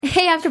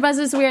Hey,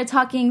 AfterBuzzers, we are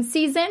talking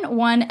Season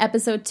 1,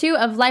 Episode 2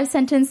 of Life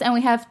Sentence, and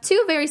we have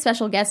two very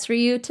special guests for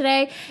you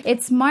today.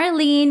 It's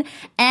Marlene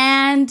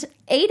and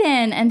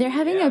Aiden, and they're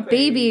having a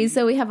baby,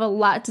 so we have a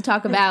lot to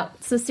talk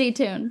about, so stay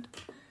tuned.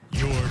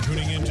 You're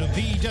tuning into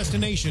the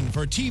destination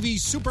for TV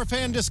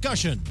superfan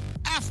discussion,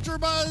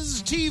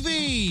 AfterBuzz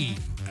TV.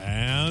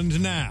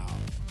 And now,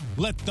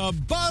 let the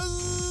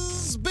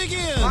buzz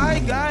begin. My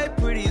guy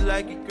pretty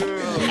like a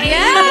girl.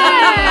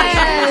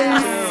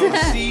 Yes!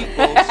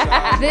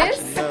 This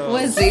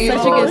was such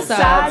a good song.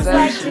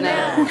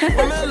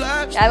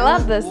 I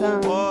love this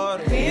song.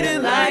 Stroking.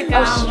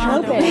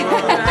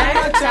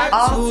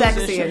 All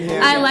sexy in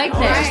here. I like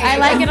this. I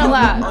like it a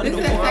lot. This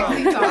is a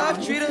sexy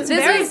song.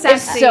 This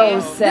is so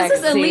sexy. This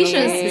is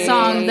Alicia's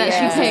song that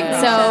she picked,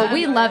 so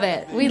we love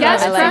it. We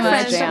love it so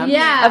much.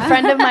 Yeah. A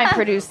friend of mine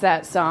produced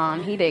that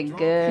song. He did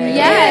good.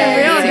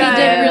 Yeah, he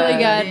did really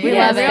good. We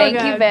love it.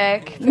 Thank you,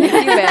 Vic.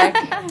 Thank you, Vic.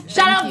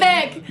 Shout out,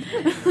 Vic.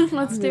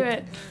 Let's do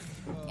it.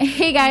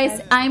 Hey guys,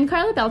 I'm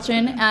Carla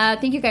Beltran.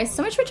 Thank you guys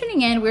so much for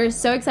tuning in. We're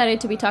so excited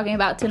to be talking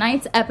about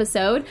tonight's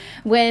episode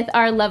with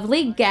our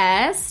lovely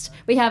guest.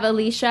 We have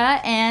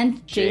Alyshia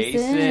and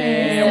Jayson.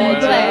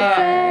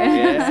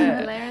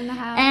 Blair. Blair in the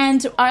house.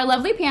 And our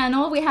lovely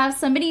panel, we have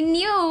somebody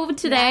new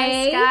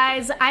today.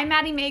 Yes, guys. I'm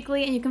Maddie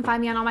Makeley, and you can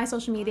find me on all my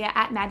social media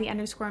at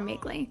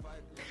Maddie_Makeley.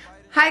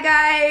 Hi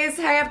guys,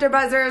 hi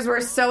AfterBuzzers.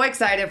 We're so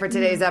excited for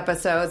today's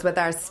episodes with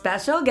our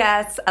special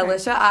guests,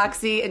 Alyshia,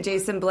 Ochse, and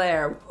Jayson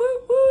Blair. Woo,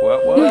 woo.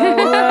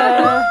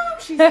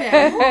 What? She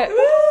said,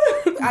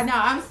 woo. I know,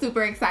 I'm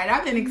super excited.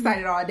 I've been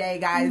excited all day,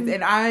 guys.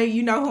 And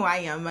you know who I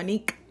am,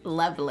 Monique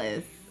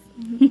Loveless.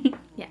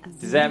 Yes.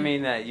 Does that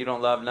mean that you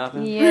don't love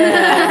nothing? Yeah.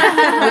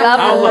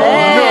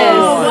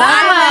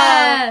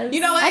 You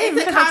know what?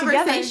 It's a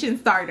conversation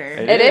starter.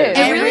 It is.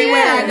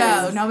 Everywhere I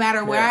go, no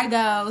matter where I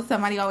go,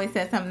 somebody always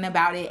says something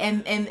about it.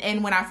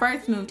 And when I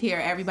first moved here,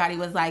 everybody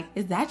was like,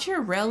 "Is that your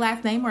real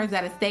last name or is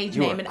that a stage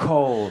name?" You are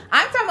cold.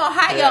 I'm from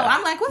Ohio. Yeah.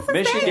 I'm like, "What's the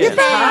Michigan. stage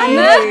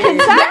name?"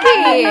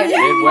 Kentucky.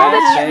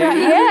 Midwest,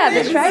 baby. Yeah,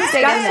 the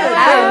tri-state in the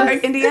house.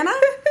 Indiana?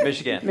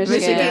 Michigan.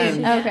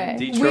 Okay.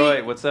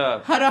 Detroit, what's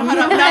up? Hold on.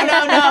 No.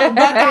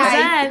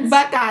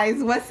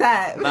 Buckeyes, what's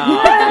up?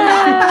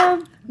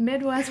 No.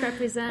 Midwest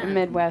represent.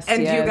 Midwest,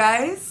 And yes. you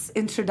guys,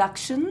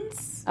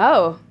 introductions?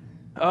 Oh.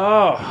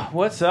 Oh,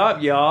 what's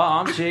up,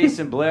 y'all? I'm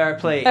Jayson Blair. I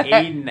play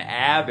Aiden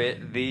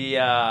Abbott, the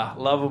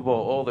lovable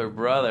older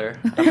brother.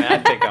 I mean, I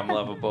think I'm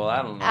lovable.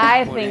 I don't know.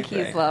 I What do think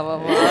you he's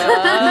lovable.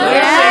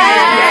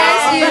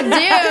 Yes, you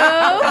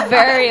do.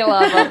 Very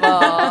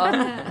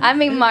lovable. I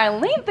mean,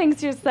 Marlene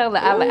thinks you're so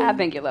I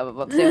think you're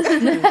lovable, too.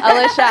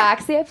 Alyshia,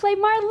 Ochse, I play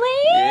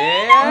Marlene.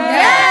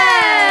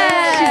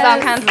 Yeah. She's all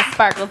kinds of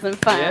sparkles and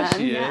fun. Yes,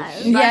 she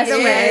is. By the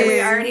way, she we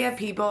is. already have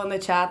people in the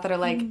chat that are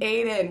like,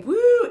 Aiden, woo,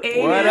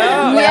 Aiden. What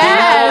up?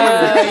 Yes.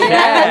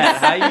 Yeah.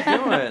 How you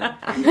doing?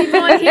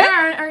 People in here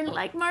are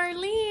like,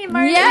 Marlene.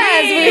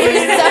 Yes, we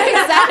were so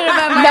excited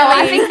about Marlene. No,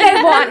 I think they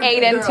want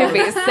Aiden to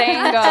be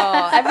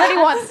single. Everybody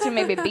wants to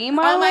maybe be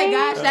Marlene. Oh my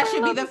gosh, that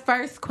should be the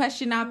first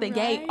question out the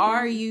gate.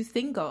 Are you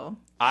single?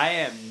 I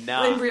am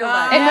not. In real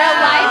life. In real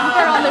life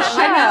or on the show?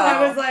 I know, I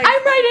was like,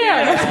 I'm right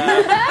here.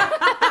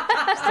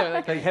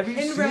 Like, have you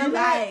In seen real that?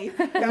 life.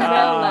 In real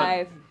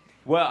life.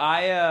 Well,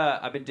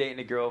 I've been dating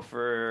a girl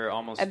for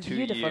almost A 2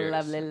 beautiful, years.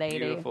 lovely lady.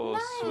 Beautiful,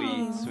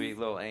 sweet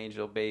little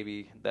angel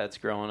baby that's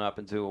growing up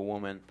into a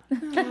woman.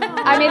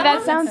 I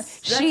mean,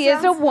 she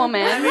is a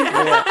woman.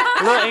 Yeah.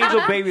 A little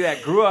angel baby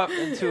that grew up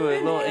into a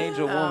little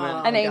angel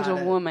woman. An angel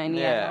woman,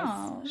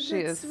 Yeah. yes. She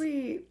is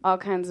sweet. all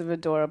kinds of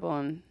adorable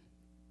and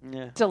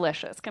Yeah.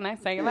 delicious. Can I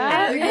say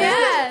that?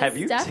 Yes, Have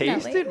you definitely.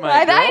 tasted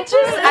my Delicious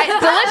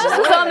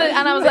was on the,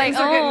 and I was like, Things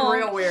are getting oh.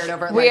 real weird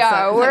over at We Life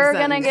are. We're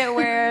Sentence. going to get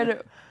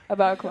weird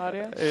about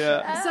Claudia.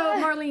 Yeah. So,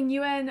 Marlene,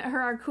 you and her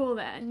are cool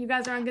then. You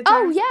guys are on good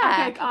Oh, terms?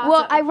 yeah. Okay, awesome.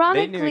 Well,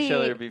 ironically. They knew each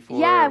other before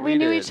Yeah, we we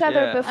knew did. each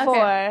other Yeah. before.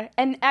 Okay.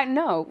 And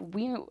no,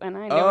 we knew, and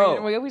I know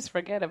Oh. we always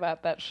forget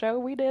about that show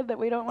we did that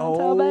we don't want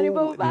to tell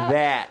anybody about.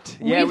 That.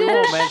 Yeah, we did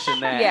won't a mention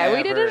that. Yeah,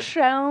 we did ever. a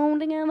show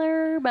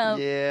together about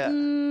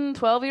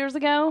 12 years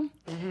ago.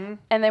 Mm-hmm.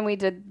 And then we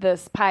did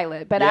this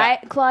pilot. But Yeah.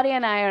 Claudia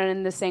and I are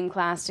in the same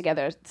class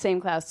together,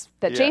 same class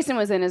that Yeah. Jayson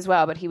was in as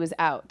well, but he was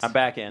out. I'm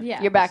back in.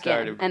 Yeah. You're back in,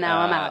 Started, and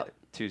now I'm out.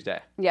 Tuesday.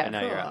 Yeah. And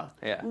now you're out.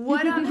 Yeah.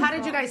 What? How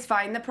did you guys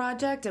find the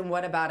project, and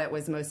what about it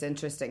was most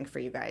interesting for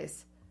you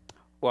guys?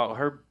 Well,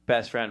 her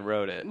best friend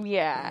wrote it.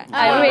 Yeah.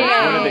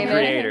 One of the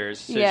creators.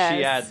 So Yes.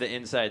 she had the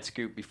inside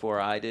scoop before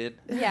I did.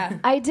 Yeah.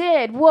 I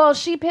did. Well,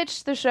 she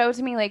pitched the show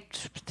to me like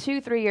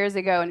 2-3 years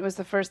ago, and it was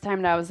the first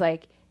time that I was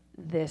like,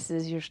 this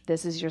is your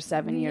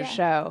 7-year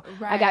show.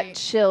 I got Right.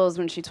 chills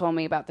when she told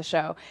me about the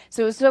show.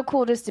 So it was so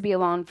cool just to be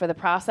along for the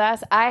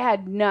process. I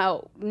had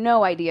no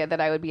idea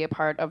that I would be a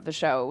part of the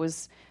show.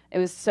 It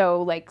was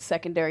so like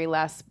secondary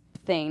last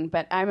thing,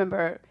 but I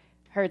remember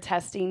her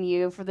testing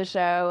you for the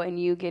show and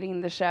you getting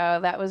the show.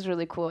 That was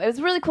really cool. It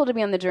was really cool to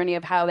be on the journey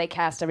of how they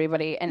cast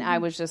everybody, and I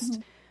was just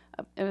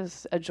it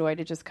was a joy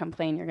to just come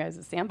play in your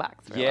guys'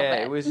 sandbox for a little Yeah,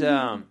 bit. it was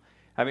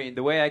I mean,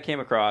 the way I came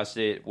across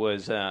it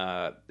was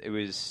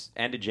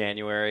end of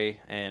January,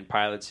 and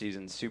pilot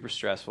season, super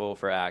stressful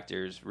for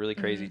actors, really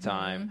crazy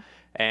time.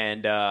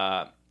 And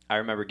I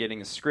remember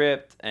getting a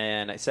script,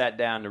 and I sat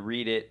down to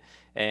read it,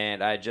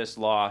 and I just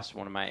lost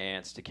one of my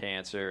aunts to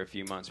cancer a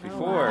few months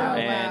before.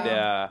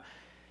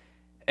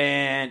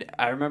 And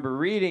I remember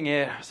reading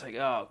it. I was like,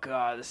 oh,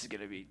 God, this is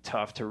going to be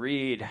tough to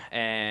read.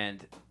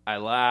 And I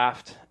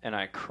laughed, and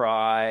I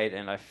cried,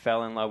 and I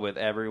fell in love with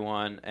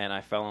everyone, and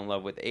I fell in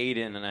love with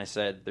Aiden, and I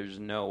said, there's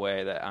no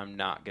way that I'm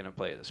not going to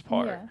play this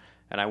part. Yeah.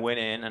 And I went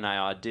in, and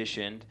I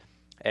auditioned,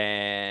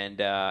 and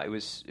it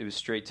was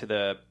straight to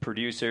the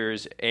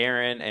producers.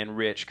 Aaron and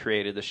Rich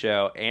created the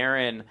show.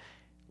 Aaron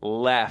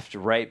left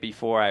right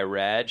before I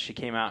read. She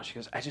came out, and she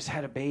goes, I just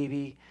had a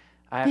baby.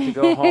 I have to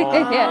go home.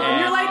 And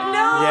you're like,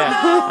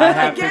 no, I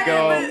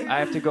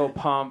have to go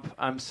pump.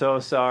 I'm so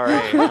sorry.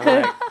 I'm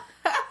like,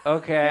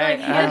 okay.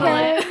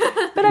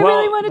 But I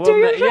really want to do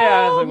your job.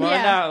 Yeah, I was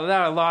like,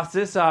 now I lost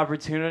this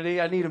opportunity.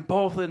 I need them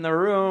both in the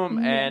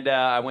room. And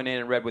I went in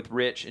and read with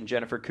Rich and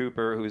Jennifer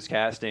Cooper, who was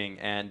casting.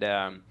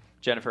 And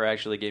Jennifer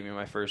actually gave me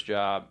my first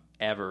job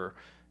ever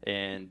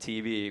in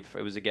TV.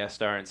 It was a guest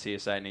star in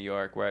CSI New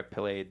York, where I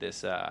played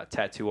this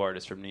tattoo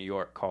artist from New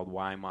York called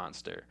Y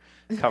Monster,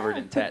 covered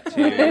in tattoos.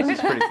 It was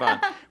pretty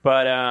fun.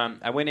 But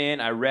I went in,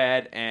 I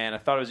read, and I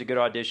thought it was a good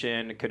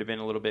audition. It could have been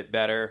a little bit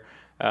better.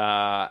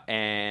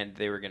 And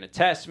they were going to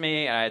test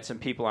me. I had some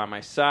people on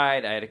my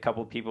side. I had a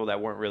couple people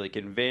that weren't really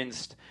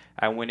convinced.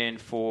 I went in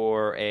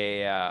for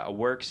a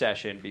work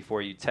session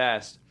before you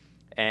test.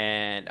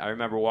 And I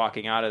remember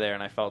walking out of there,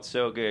 and I felt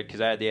so good because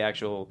I had the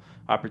actual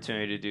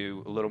opportunity to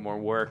do a little more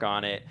work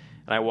on it.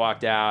 And I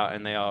walked out,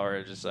 and they all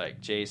were just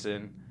like,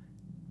 Jayson,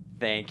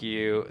 thank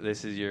you.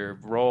 This is your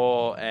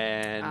role.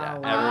 And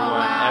everyone.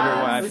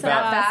 I was felt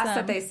that fast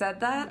that they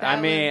said that?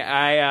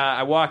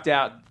 I walked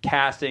out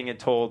casting and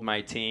told my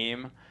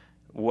team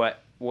what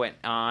went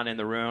on in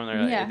the room.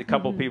 A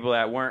couple people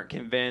that weren't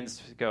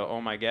convinced go,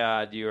 oh my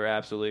God, you were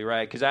absolutely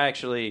right. Because I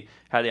actually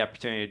had the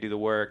opportunity to do the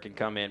work and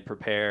come in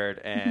prepared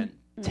and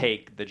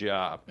take the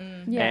job.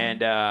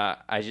 And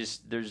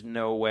there's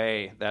no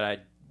way that I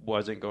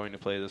wasn't going to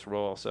play this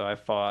role. So I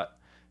fought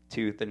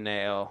tooth and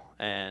nail.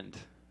 And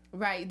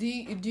right. Do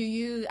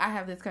you I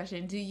have this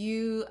question. Do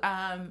you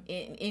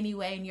in any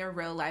way in your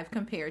real life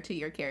compare to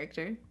your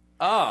character?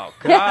 Oh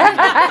God!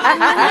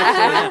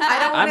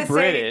 I'm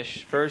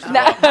British. First of all,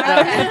 I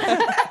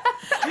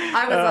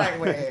was like,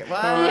 wait,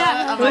 what?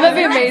 Yeah, that'd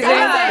be amazing.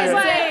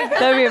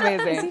 That'd be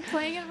amazing. Is he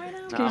playing it right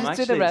now? No, I'm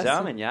actually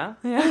examining, yeah.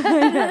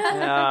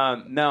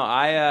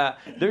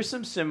 There's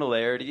some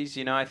similarities.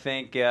 You know, I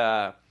think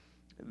the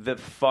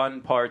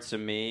fun parts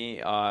of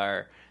me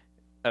are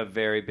a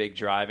very big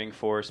driving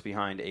force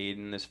behind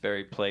Aiden. This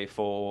very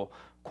playful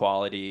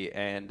quality,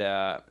 and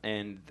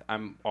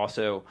I'm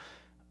also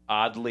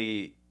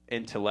oddly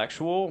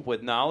intellectual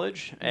with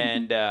knowledge,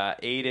 and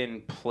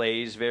Aiden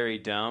plays very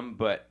dumb,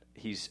 but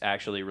he's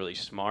actually really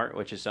smart,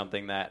 which is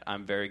something that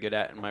I'm very good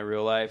at in my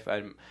real life.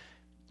 I'm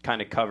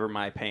kind of cover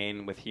my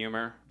pain with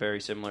humor, very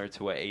similar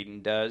to what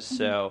Aiden does.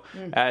 So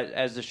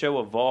as the show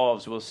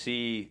evolves, we'll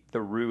see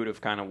the root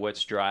of kind of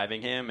what's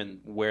driving him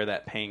and where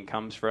that pain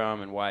comes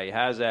from and why he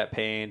has that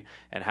pain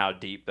and how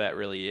deep that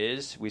really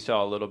is. We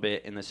saw a little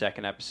bit in the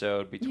second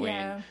episode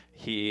between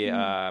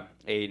Aiden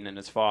and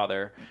his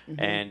father,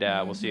 and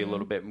we'll see a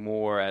little bit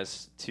more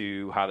as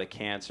to how the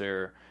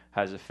cancer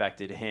has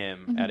affected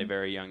him at a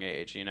very young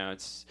age. You know,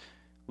 it's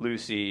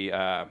Lucy,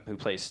 who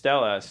plays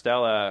Stella.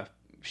 Stella,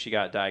 she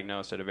got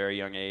diagnosed at a very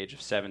young age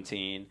of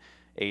 17.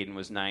 Aiden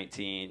was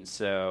 19,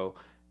 so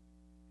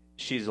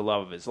she's the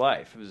love of his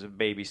life. It was a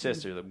baby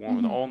sister, the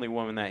only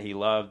woman that he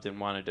loved and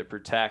wanted to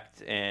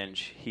protect, and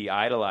he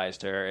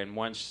idolized her. And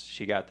once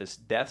she got this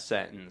death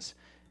sentence,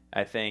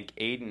 I think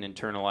Aiden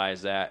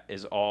internalized that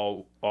as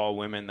all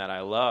women that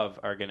I love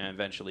are going to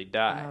eventually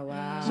die. Oh,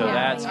 wow. So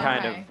that's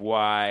kind of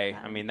why,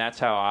 I mean, that's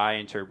how I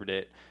interpret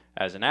it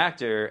as an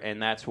actor, and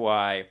that's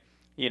why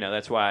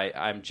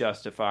I'm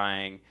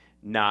justifying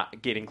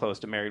not getting close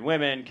to married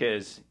women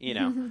because, you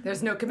know.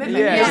 There's no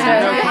commitment. There's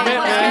no commitment.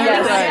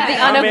 Yes. The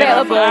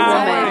unavailable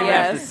woman,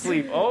 yes. Have to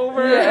sleep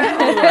over.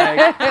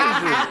 Like,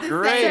 this is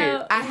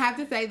great. I have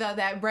to say, though,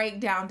 that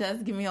breakdown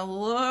does give me a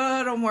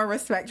little more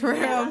respect for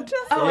him.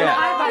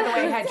 I, by the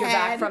way, had your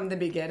back from the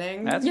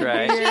beginning. That's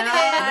right.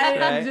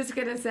 I'm just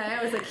going to say,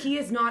 I was like, he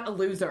is not a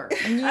loser.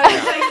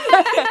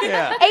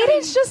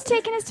 Aiden's just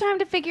taking his time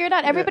to figure it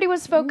out. Everybody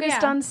was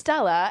focused on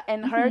Stella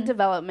and her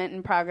development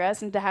and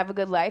progress and to have a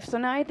good life. So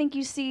now I think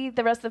you see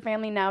the rest of the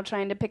family now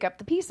trying to pick up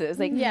the pieces.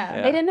 Like,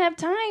 they didn't have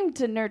time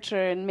to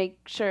nurture and make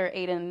sure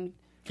Aiden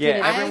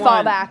didn't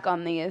fall back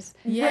on these.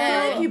 I feel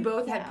like you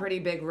both had pretty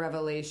big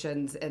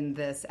revelations in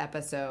this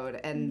episode,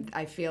 and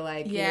I feel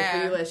like, you know, for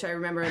you, Alyshia, I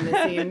remember in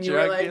the scene, you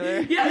were like,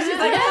 she's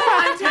like,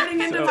 I'm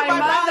turning into my mother.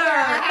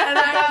 And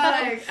I was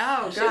like,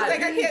 oh, God. She's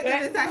like, I can't do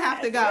this, I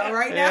have to go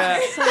right now.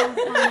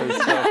 It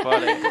was so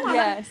funny.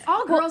 Yes.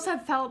 All girls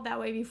have felt that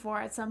way before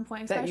at some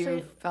point. That Especially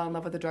you fell in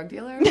love with a drug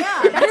dealer?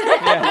 Yeah.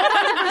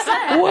 That's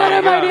 100%. What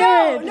am I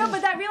doing? No,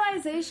 but that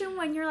realization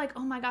when you're like,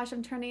 oh my gosh,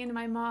 I'm turning into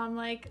my mom,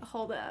 like,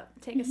 hold up,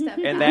 take a step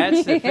back. And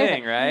that's the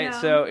thing, right?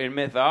 Yeah. So in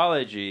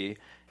mythology,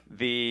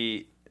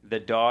 the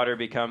daughter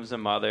becomes the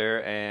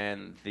mother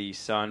and the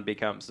son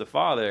becomes the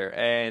father.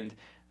 And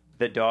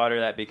the daughter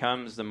that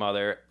becomes the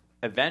mother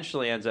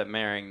eventually ends up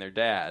marrying their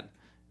dad.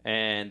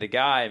 And the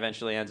guy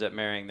eventually ends up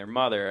marrying their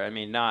mother. I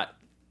mean, not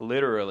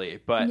literally,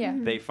 but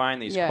they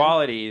find these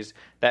qualities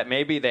that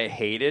maybe they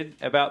hated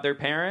about their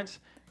parents.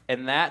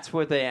 And that's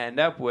what they end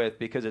up with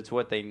because it's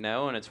what they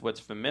know and it's what's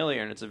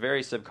familiar. And it's a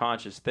very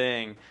subconscious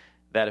thing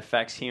that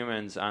affects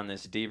humans on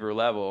this deeper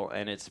level.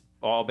 And it's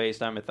all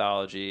based on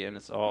mythology and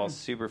it's all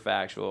super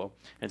factual.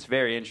 And it's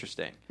very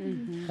interesting.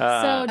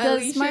 So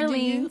does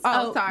Alyshia,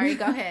 Marlene... sorry,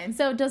 go ahead.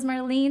 So does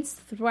Marlene's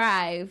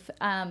Thrive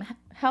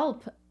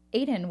help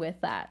Aiden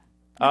with that?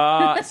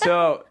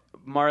 So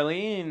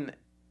Marlene,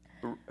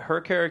 her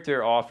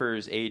character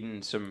offers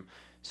Aiden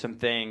some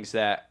things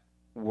that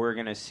we're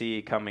going to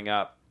see coming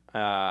up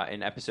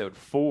in episode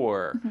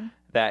 4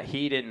 that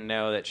he didn't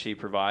know that she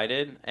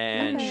provided.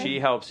 And she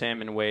helps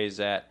him in ways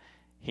that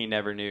he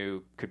never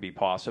knew could be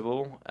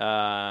possible.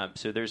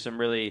 So there's some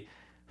really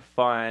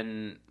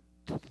fun,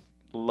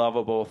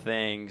 lovable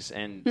things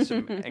and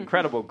some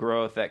incredible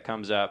growth that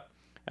comes up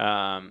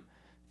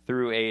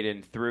through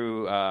Aiden,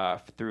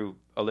 through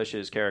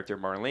Alyshia's character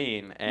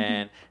Marlene,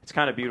 and it's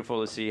kind of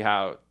beautiful to see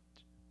how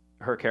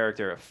her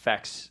character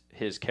affects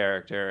his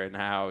character and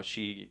how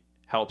she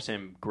helps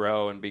him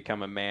grow and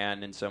become a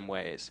man in some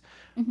ways.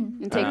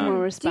 And take more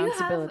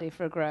responsibility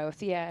for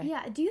growth. Yeah.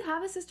 Yeah. Do you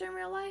have a sister in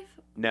real life?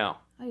 No.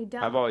 Oh, you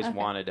don't? I've always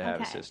wanted to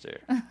have a sister.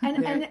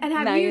 And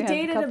have Now you you have a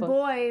dated a couple.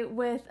 boy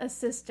with a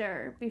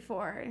sister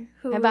before?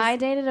 Have I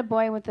dated a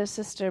boy with a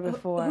sister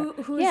before?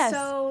 Who's Yes.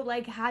 so,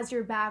 like, has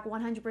your back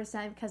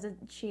 100% because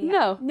she...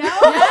 No. No?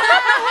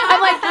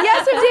 I'm like,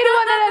 yes, I've dated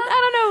one that I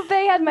don't know if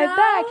they had my No?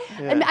 back.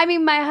 Yeah. And, I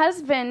mean, my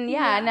husband,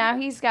 now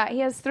he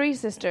has 3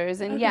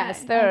 sisters, and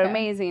yes, they're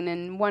amazing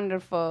and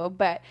wonderful.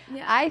 But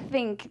I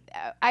think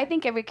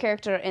every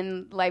character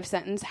in Life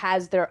Sentence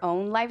has their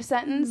own life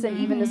sentence, and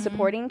even the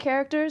supporting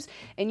characters.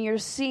 And you're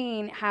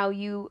seeing how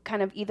you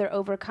kind of either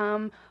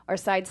overcome or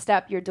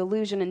sidestep your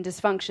delusion and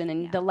dysfunction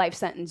in the life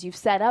sentence you've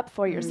set up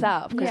for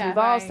yourself, because we've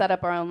all set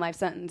up our own life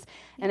sentence.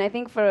 And I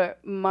think for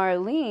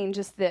Marlene,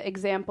 just the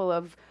example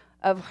of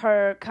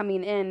her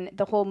coming in,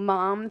 the whole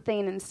mom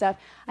thing and stuff,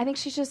 I think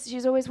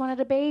she's always wanted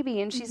a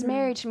baby, and she's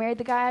married. She married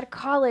the guy out of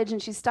college,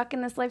 and she's stuck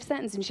in this life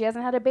sentence, and she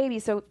hasn't had a baby.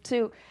 So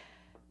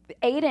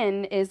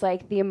Aiden is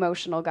like the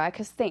emotional guy,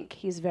 because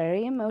he's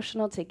very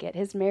emotional to get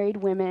his married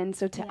women.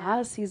 So to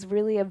us, he's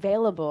really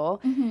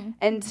available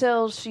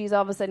until she's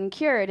all of a sudden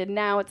cured. And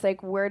now it's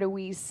like, where do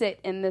we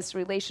sit in this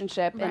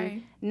relationship? Right.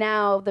 And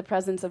now the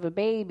presence of a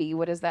baby,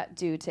 what does that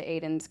do to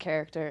Aiden's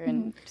character?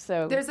 And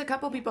so there's a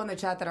couple people in the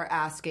chat that are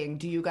asking,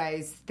 do you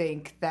guys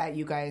think that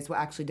you guys will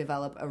actually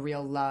develop a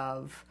real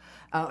love?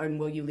 And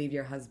will you leave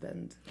your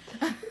husband?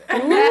 I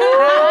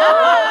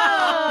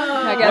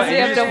guess you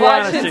have to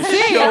watch and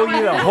see. Show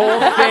you the whole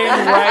thing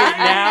right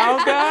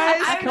now,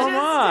 guys. Come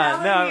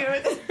on. No.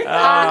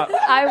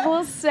 I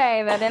will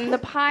say that in the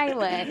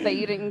pilot that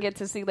you didn't get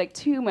to see like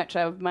too much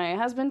of, my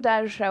husband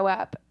does show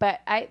up,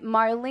 but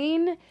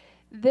Marlene,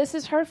 this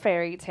is her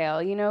fairy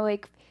tale. You know,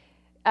 like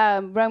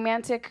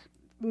romantic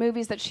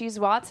movies that she's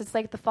watched, it's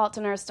like The Fault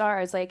in Our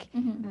Stars, like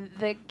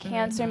the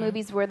cancer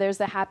movies where there's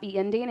a happy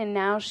ending, and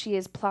now she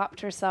has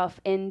plopped herself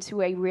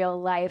into a real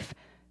life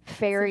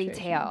fairy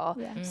tale.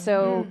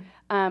 So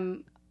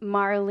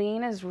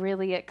Marlene is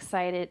really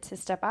excited to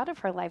step out of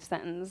her life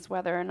sentence.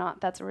 Whether or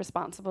not that's a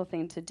responsible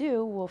thing to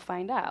do, we'll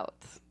find out.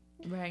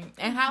 Right.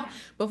 And how,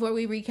 before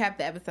we recap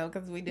the episode,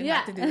 because we did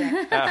have to do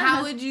that,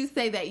 how would you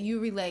say that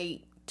you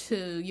relate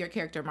to your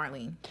character,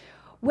 Marlene?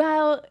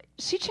 Well,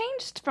 she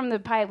changed from the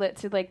pilot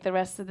to like the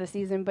rest of the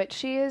season, but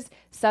she is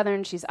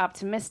Southern. She's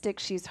optimistic.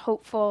 She's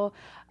hopeful.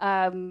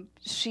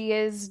 She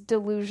is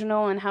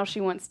delusional in how she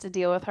wants to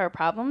deal with her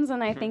problems,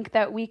 and I think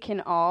that we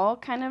can all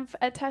kind of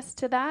attest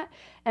to that.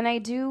 And I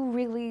do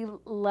really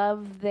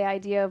love the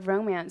idea of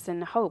romance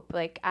and hope.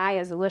 Like I,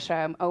 as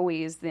Alyshia, am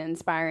always the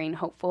inspiring,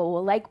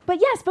 hopeful, like, but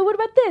what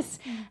about this?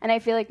 And I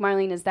feel like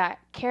Marlene is that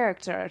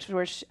character.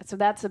 So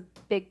that's a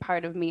big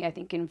part of me, I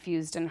think,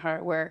 infused in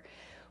her, where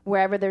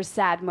wherever there's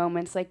sad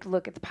moments, like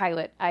look at the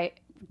pilot. I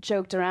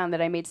joked around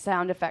that I made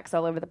sound effects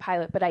all over the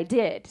pilot, but I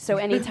did. So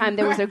anytime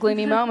there was a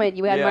gloomy moment,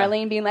 you had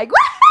Marlene being like,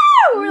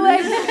 woohoo! We're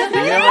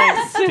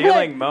like,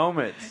 stealing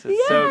moments.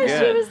 It's so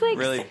good. She was like,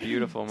 really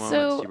beautiful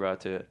moments she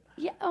brought to it.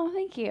 Yeah. Oh,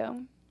 thank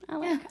you. I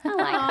like her.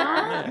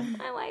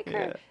 I like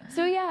her.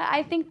 So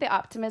I think the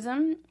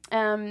optimism,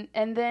 and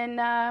then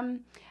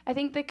I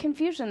think the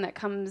confusion that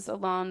comes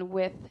along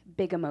with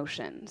big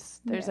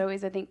emotions. There's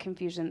always, I think,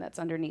 confusion that's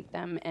underneath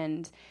them,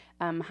 and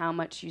how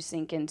much you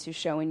sink into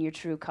showing your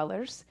true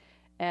colors.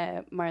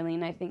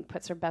 Marlene, I think,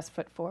 puts her best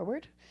foot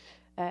forward.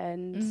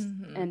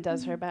 and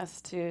does her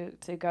best to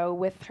go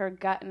with her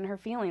gut and her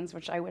feelings,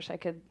 which I wish I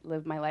could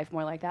live my life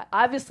more like that.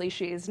 Obviously,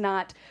 she is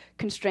not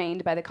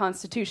constrained by the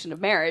constitution of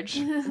marriage.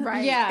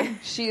 Right. Yeah.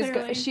 She is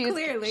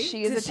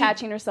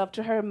attaching herself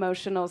to her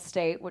emotional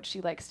state, which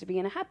she likes to be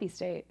in a happy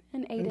state.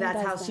 And Aiden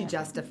that's how that. she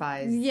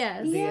justifies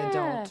the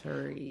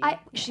adultery.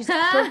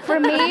 For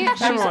me,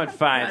 everyone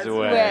finds a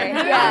way.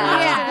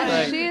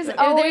 Yeah. She's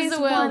always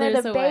wanted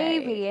a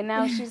baby, and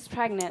now she's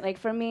pregnant. Like,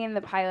 for me in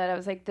the pilot, I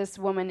was like, this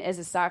woman is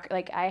a soccer...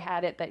 Like, I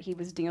had it that he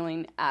was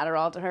dealing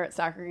Adderall to her at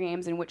soccer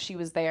games in which she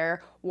was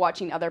there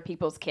watching other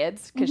people's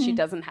kids because she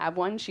doesn't have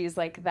one. She's,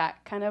 like,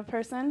 that kind of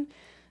person.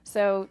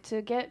 So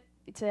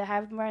to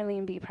have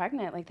Marlene be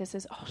pregnant, like, this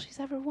is all she's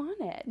ever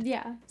wanted.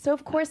 Yeah. So,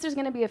 of course, there's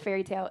going to be a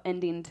fairy tale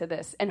ending to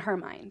this in her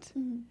mind.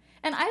 Mm-hmm.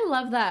 And I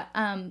love that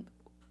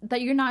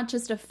that you're not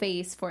just a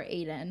face for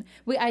Aiden.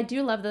 I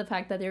do love the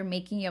fact that they're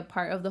making you a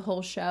part of the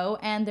whole show,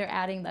 and they're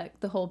adding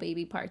the whole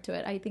baby part to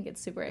it. I think it's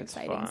super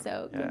exciting. Fun.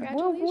 So congratulations.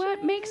 Well,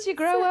 what makes you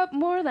grow up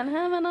more than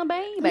having a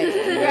baby?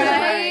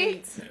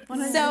 Right?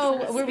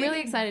 So we're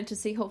really excited to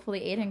see, hopefully,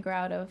 Aiden grow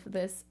out of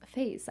this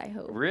phase, I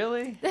hope.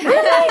 Really? Okay.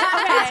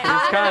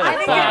 It's kind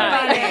of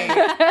fun.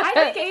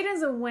 I think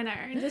Aiden's a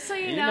winner, just so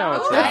you know.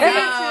 What's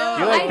up.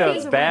 You like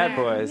those bad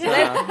boys,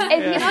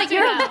 huh?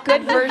 You're a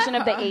good version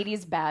of the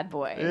 80s bad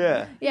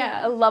boy.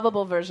 Yeah, a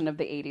lovable version of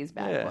the 80s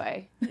bad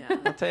boy. Yeah,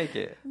 I'll take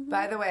it.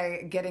 By the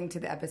way, getting to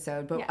the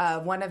episode,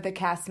 but one of the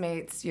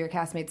castmates, your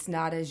castmates,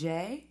 Nada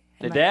Jay.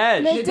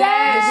 Nadej.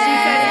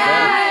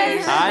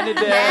 Yes. Hi,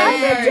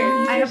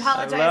 Nadej. I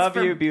apologize. I love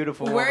you,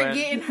 beautiful woman. We're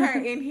getting her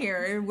in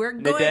here. We're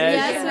going to Nadej.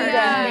 get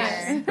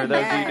her in here. For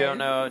those of you who don't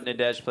know,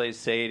 Nadej plays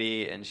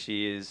Sadie, and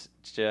she is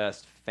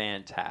just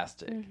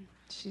fantastic.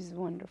 She's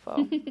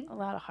wonderful. A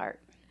lot of heart.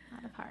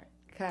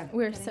 Okay.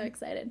 We're so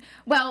excited.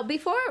 Well,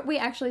 before we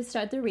actually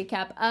start the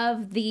recap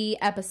of the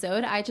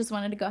episode, I just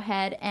wanted to go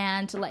ahead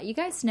and let you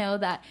guys know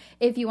that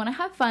if you want to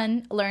have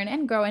fun, learn,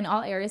 and grow in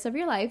all areas of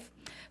your life,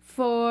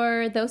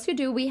 for those who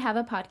do, we have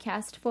a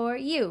podcast for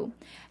you.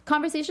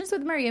 Conversations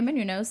with Maria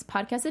Menounos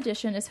podcast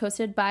edition is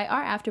hosted by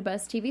our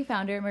AfterBuzz TV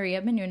founder,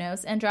 Maria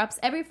Menounos, and drops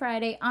every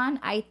Friday on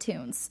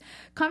iTunes.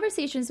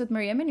 Conversations with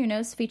Maria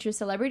Menounos features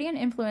celebrity and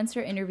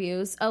influencer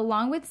interviews,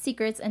 along with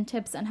secrets and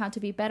tips on how to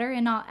be better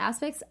in all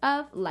aspects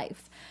of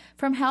life,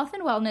 from health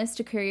and wellness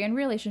to career and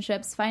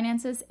relationships,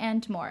 finances,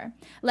 and more.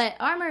 Let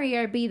our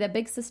Maria be the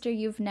big sister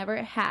you've never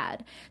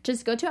had.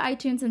 Just go to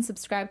iTunes and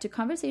subscribe to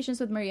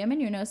Conversations with Maria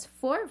Menounos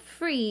for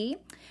free.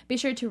 Be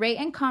sure to rate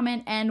and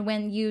comment, and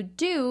when you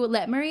do,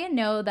 let Maria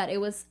know that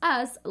it was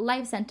us,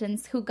 Life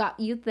Sentence, who got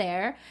you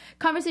there.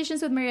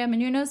 Conversations with Maria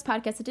Menounos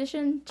podcast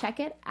edition.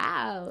 Check it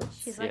out.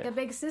 She's like a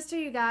big sister,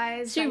 you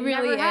guys. She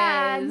really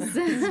is.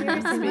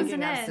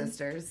 Speaking of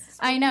sisters.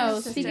 I know.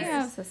 Speaking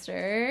of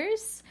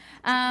sisters.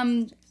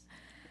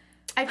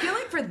 I feel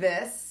like for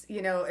this,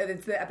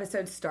 it's the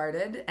episode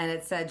started and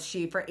it said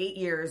she, for 8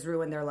 years,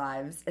 ruined their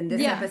lives. And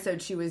this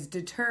episode, she was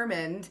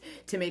determined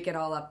to make it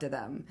all up to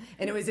them.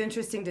 And it was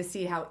interesting to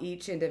see how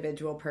each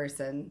individual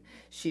person,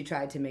 she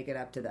tried to make it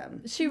up to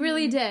them. She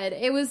really did.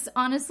 It was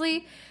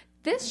honestly...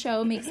 This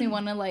show makes me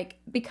want to,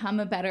 become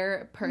a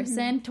better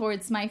person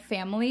towards my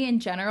family in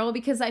general,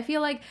 because I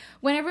feel like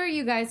whenever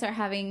you guys are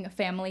having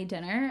family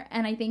dinner,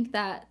 and I think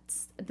that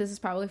this is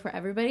probably for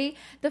everybody,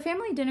 the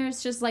family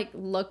dinners just,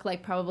 look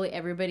like probably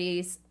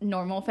everybody's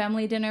normal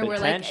family dinner. The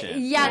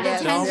tension. The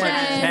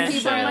tension.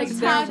 People are,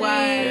 talking.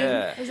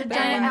 Yeah. There's a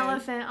giant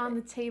elephant on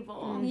the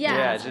table.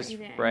 Yeah, just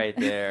right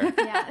there.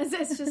 Yeah,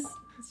 it's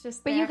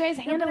just But there. you guys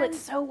handle it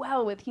so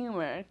well with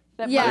humor.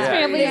 That most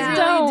families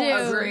don't.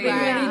 Agree. They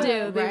really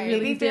do. They really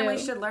Maybe do.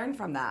 families should learn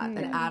from that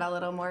and add a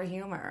little more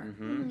humor.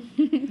 There's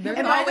And by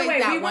the always way,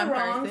 that we were one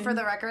wrong, person. for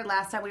the record.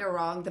 Last time we were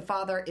wrong. The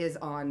father is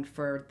on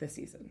for the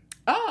season.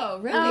 Oh,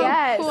 really?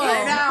 Yes. Cool.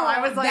 I know.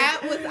 I was like...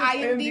 That was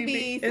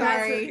IMDb.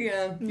 Sorry.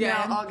 Yeah.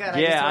 No, all good.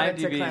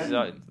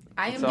 IMDb's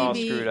it's all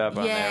screwed up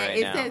on there right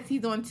now. It says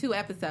he's on 2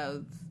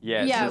 episodes.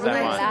 Yeah, it says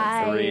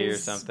that on 3 or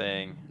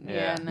something.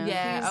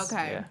 Yeah.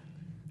 Okay. Yeah.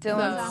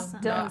 Dylan's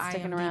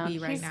sticking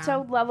around. right He's now.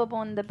 so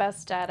lovable and the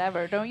best dad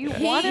ever. Don't you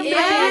want him to be your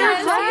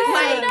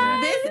Yes.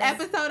 dad? This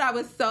episode, I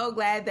was so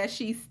glad that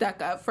she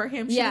stuck up for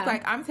him. She was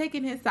like, I'm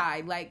taking his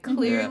side.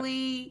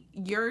 Clearly,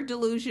 you're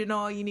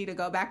delusional. You need to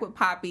go back with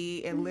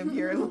Poppy and live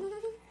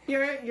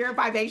your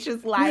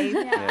vivacious life.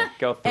 Yeah,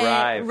 go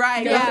thrive. Go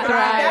thrive.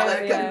 That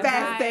was the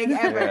best thing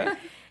ever. Yeah.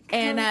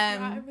 And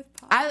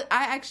I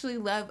actually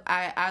loved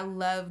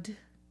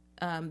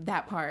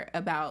that part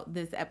about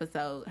this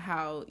episode,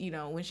 how,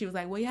 when she was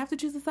like, well, you have to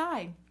choose a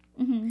side.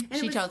 Mm-hmm.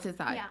 She chose his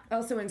side. Yeah.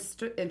 Also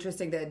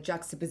interesting the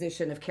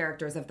juxtaposition of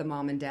characters of the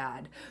mom and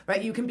dad,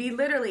 right? You can be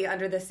literally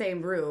under the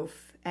same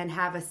roof and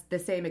have the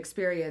same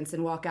experience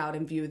and walk out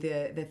and view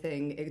the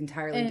thing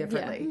entirely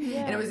differently.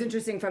 And it was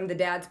interesting from the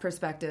dad's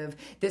perspective.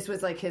 This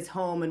was like his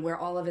home and where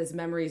all of his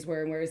memories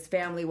were and where his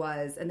family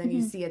was. And then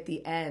you see at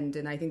the end,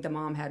 and I think the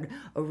mom had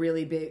a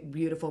really big,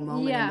 beautiful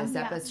moment in this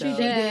episode.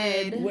 She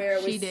did. Where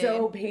it was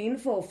so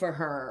painful for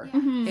her.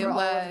 It for was. All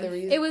of the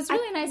reasons. It was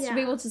really nice to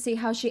be able to see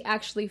how she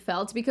actually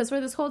felt, because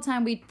for this whole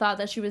time we thought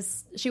that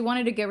she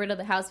wanted to get rid of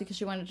the house because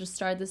she wanted to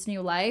start this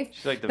new life.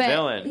 She's like the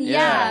villain.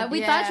 Yeah,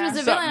 we thought she was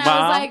a villain. I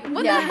was like,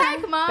 what the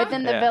heck, Mom? But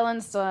then the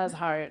villain still has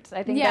heart.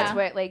 I think that's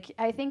what, like,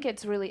 I think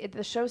it's really,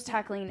 the show's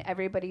tackling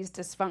everybody's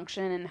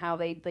dysfunction and how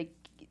they, like,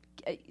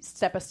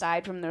 step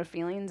aside from their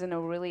feelings in a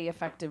really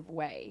effective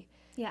way.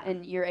 Yeah.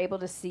 And you're able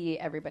to see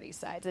everybody's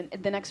sides. And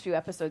the next few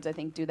episodes, I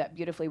think, do that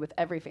beautifully with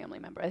every family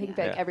member. I think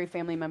that every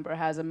family member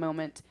has a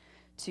moment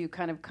to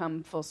kind of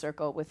come full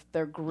circle with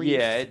their grief.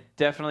 Yeah, it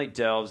definitely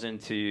delves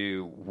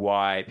into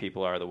why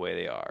people are the way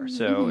they are.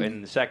 So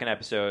in the second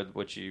episode,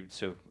 which you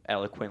so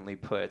eloquently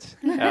put,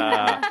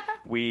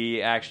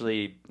 we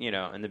actually,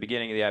 in the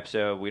beginning of the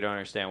episode, we don't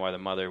understand why the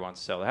mother wants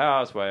to sell the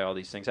house, why all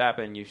these things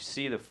happen. You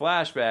see the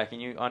flashback and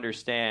you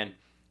understand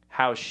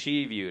how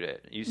she viewed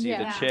it. You see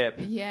the chip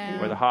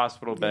where the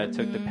hospital bed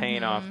took the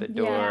paint off the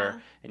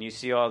door, and you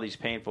see all these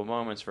painful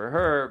moments for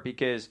her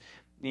because,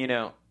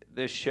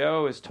 the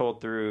show is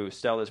told through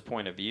Stella's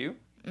point of view.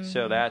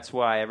 So that's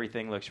why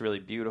everything looks really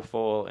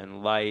beautiful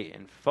and light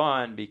and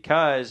fun,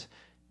 because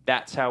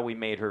that's how we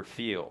made her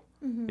feel.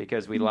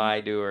 Because we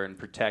lied to her and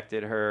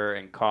protected her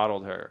and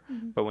coddled her.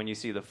 But when you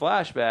see the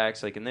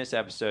flashbacks, like in this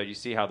episode, you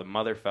see how the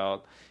mother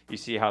felt. You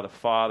see how the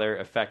father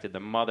affected the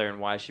mother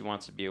and why she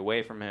wants to be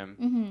away from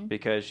him,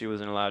 because she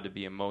wasn't allowed to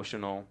be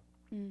emotional.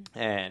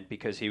 And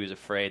because he was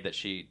afraid that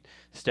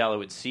Stella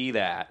would see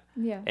that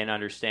and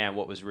understand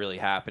what was really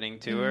happening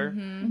to her.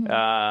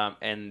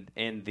 And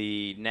in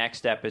the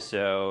next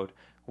episode,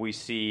 we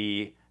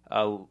see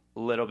a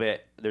little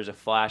bit, there's a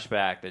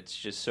flashback that's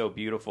just so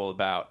beautiful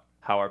about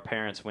how our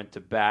parents went to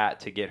bat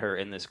to get her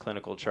in this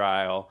clinical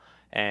trial.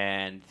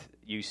 And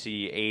you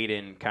see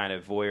Aiden kind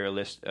of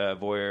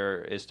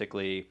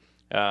voyeuristically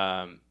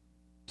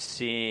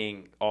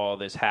seeing all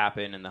this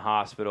happen in the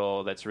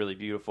hospital. That's really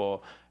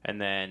beautiful. And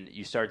then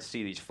you start to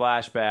see these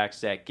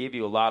flashbacks that give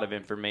you a lot of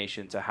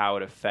information to how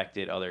it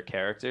affected other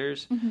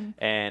characters.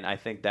 And I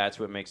think that's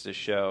what makes the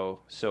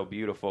show so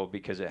beautiful,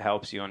 because it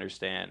helps you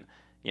understand.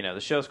 The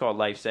show's called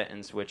Life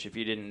Sentence, which if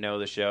you didn't know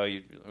the show,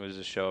 it was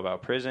a show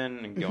about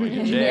prison and going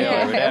to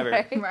jail or whatever.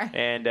 Right.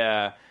 And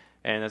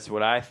that's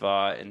what I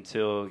thought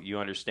until you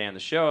understand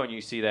the show and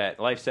you see that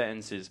life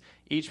sentence is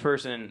each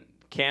person.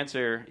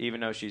 Cancer, even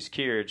though she's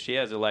cured, she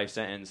has a life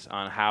sentence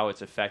on how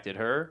it's affected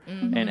her,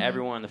 and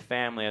everyone in the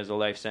family has a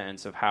life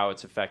sentence of how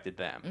it's affected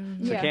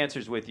them. So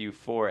cancer's with you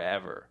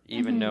forever,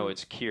 even though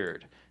it's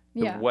cured.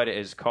 What it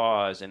has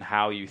caused and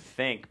how you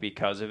think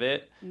because of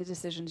it. And the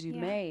decisions you've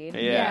made.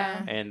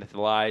 And the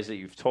lies that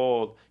you've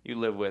told, you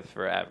live with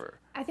forever.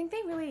 I think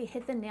they really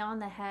hit the nail on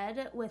the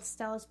head with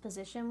Stella's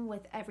position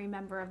with every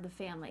member of the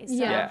family.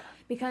 So,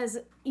 because,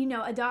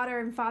 a daughter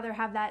and father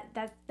have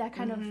that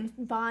kind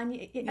of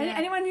bond.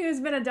 Anyone who's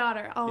been a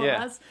daughter, all of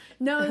us,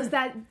 knows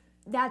that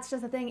that's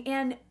just a thing.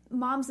 And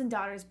moms and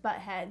daughters butt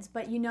heads,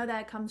 but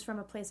that it comes from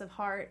a place of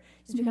heart.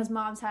 Just because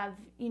moms have,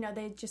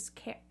 they just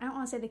care. I don't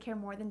want to say they care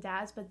more than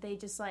dads, but they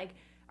just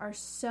are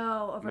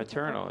so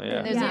maternal.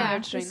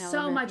 There's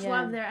so much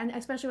love there, and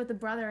especially with the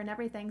brother and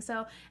everything.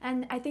 So,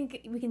 and I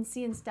think we can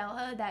see in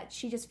Stella that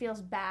she just feels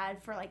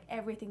bad for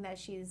everything that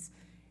she's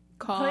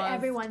put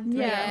everyone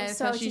through.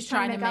 So she's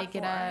trying to make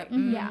it up.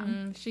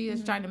 She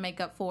is trying to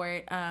make up for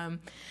it.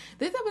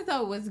 This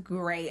episode was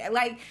great.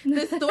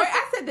 The story.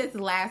 I said this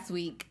last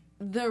week.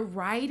 The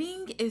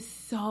writing is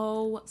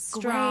so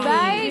strong.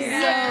 Right?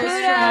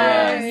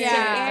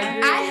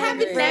 I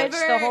haven't never,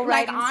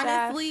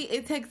 honestly,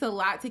 it takes a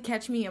lot to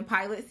catch me in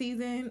pilot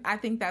season. I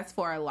think that's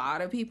for a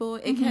lot of people.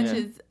 It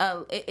catches,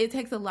 it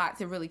takes a lot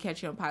to really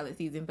catch you in pilot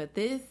season. But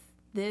the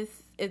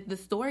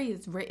story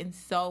is written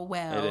so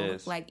well. It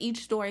is.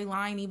 Each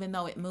storyline, even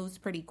though it moves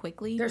pretty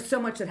quickly. There's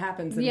so much that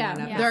happens in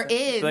one episode. There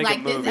is.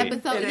 Like this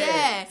episode,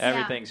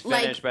 everything's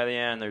finished by the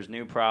end. There's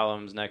new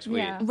problems next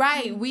week.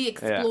 Right. We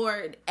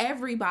explored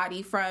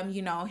everybody from,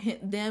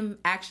 them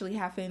actually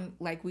having,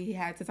 we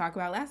had to talk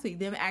about last week,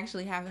 them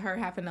actually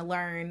having to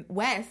learn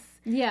Wes.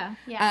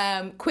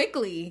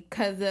 Quickly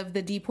because of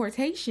the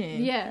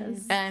deportation.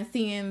 Yes. And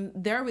seeing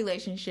their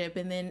relationship,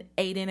 and then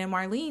Aiden and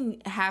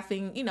Marlene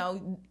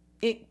having,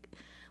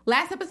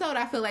 last episode,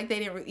 I feel like they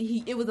didn't.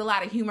 It was a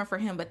lot of humor for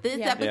him, but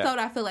this episode,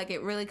 I feel like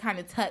it really kind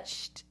of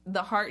touched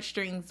the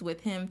heartstrings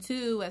with him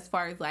too. As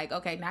far as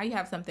okay, now you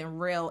have something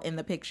real in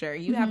the picture.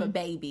 You have a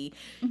baby.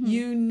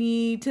 You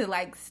need to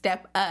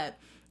step up.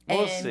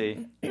 We'll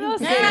see. You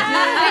also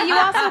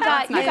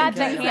got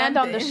the hand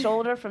on the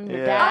shoulder from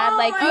your dad.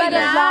 You had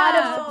a lot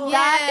of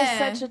that. Is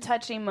such a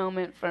touching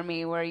moment for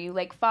me, where you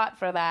fought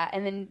for that,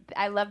 and then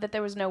I love that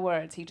there was no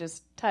words. He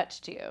just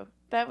touched you.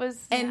 That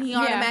was, and he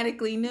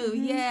automatically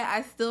knew.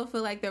 I still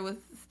feel like there was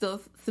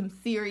still some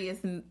serious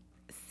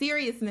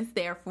seriousness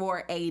there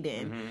for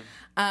Aiden.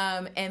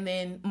 And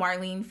then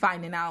Marlene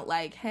finding out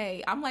like,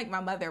 hey, I'm like my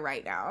mother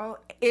right now.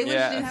 It was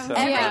just so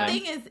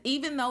everything is,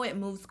 even though it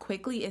moves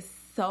quickly,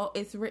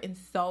 it's written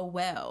so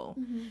well.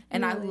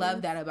 And I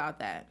love that about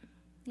that.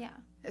 Yeah.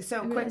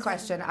 So, quick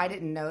question. I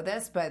didn't know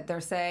this, but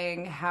they're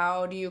saying,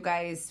 how do you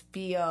guys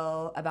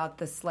feel about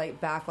the slight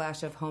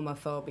backlash of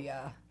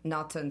homophobia?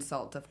 Not to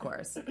insult, of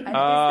course. Is there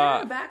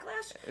a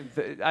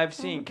backlash? I've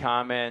seen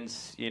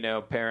comments,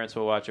 parents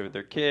will watch it with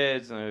their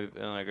kids, and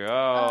like,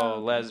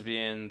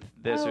 lesbian,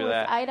 this or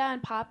that. Ida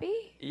and Poppy?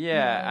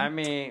 Yeah, I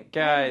mean, I didn't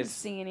guys,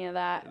 see any of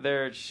that.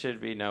 there should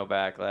be no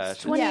backlash.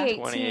 It's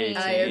 2018.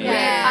 I agree.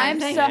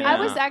 Yeah. I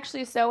was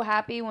actually so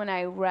happy when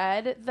I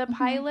read the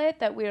pilot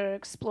that we were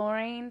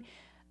exploring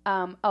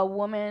a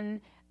woman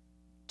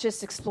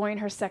just exploring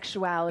her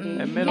sexuality.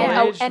 A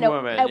middle-aged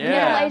woman. A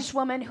middle-aged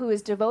woman who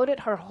has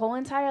devoted her whole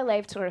entire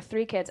life to her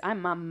 3 kids.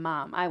 I'm a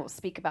mom. I will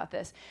speak about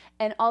this.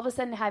 And all of a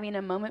sudden having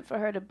a moment for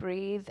her to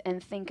breathe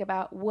and think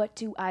about, what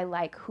do I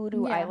like? Who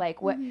do I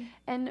like? What?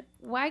 And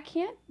why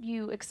can't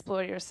you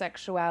explore your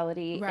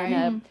sexuality in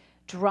a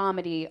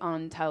dramedy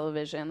on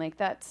television? Like,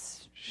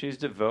 that's... She's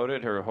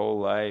devoted her whole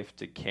life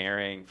to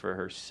caring for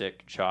her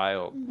sick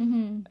child.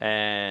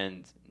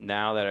 And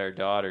now that her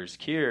daughter's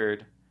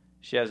cured,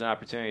 she has an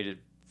opportunity to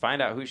find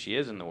out who she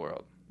is in the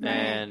world.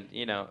 And,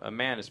 a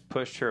man has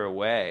pushed her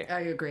away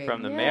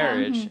from the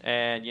marriage.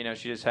 And,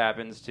 she just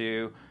happens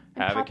to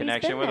have a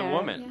connection with a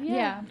woman.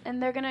 Yeah.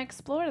 And they're going to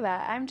explore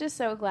that. I'm just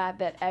so glad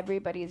that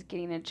everybody's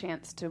getting a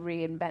chance to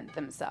reinvent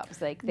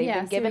themselves. Like, they've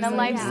been given a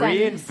life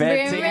sentence.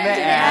 Reinventing the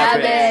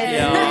Abbotts.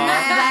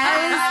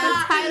 That is the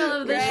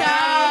title of the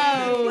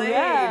show.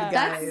 Yeah.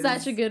 That's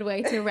such a good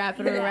way to wrap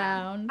it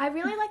around. I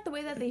really like the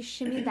way that they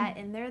shimmied that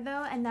in there,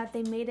 though, and that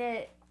they made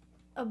it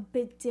a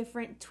bit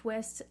different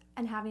twist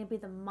and having it be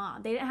the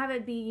mom. They didn't have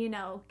it be,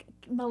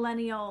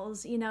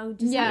 millennials,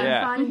 just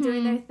having fun and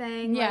doing their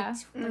thing. Like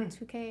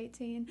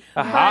 2K18.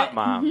 A hot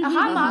mom. A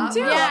hot mom, too.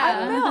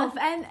 Yeah. A MILF.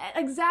 And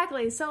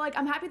exactly. So, like,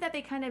 I'm happy that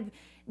they kind of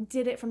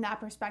did it from that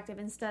perspective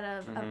instead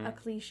of a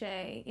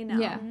cliche,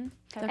 Yeah.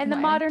 And the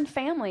modern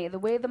family, the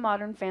way the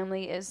modern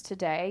family is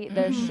today,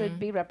 there should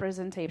be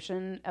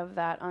representation of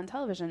that on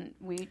television.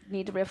 We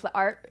need to reflect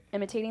art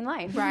imitating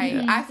life.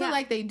 Right. I feel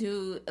like they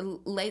do.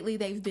 Lately,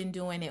 they've been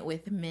doing it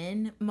with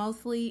men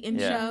mostly in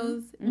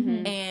shows.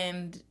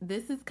 And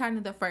this is kind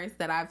of the first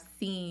that I've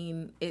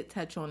seen it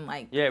touch on,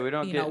 like, we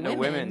don't get no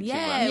women too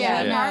much.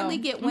 We hardly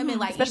get women,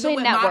 like, especially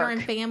even with network.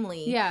 Modern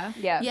Family.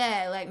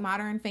 Yeah, like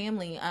Modern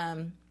Family.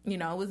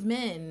 It was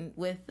men.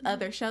 With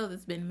other shows,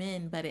 it's been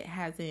men, but it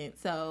hasn't.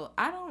 So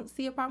I don't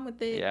see a problem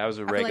with it. Yeah, I was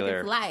a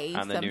regular like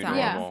on the sometimes. New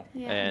Normal.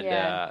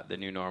 And the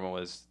New Normal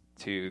was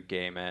 2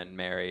 gay men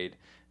married,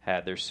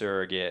 had their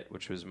surrogate,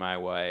 which was my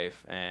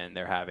wife, and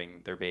they're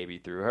having their baby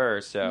through her.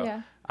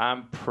 So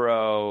I'm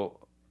pro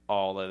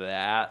all of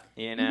that,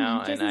 and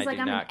I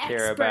do not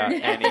care about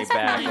any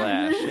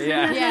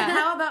backlash.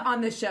 How about on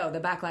the show, the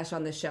backlash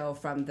on the show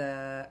from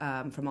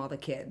from all the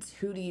kids?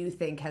 Who do you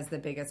think has the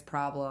biggest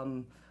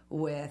problem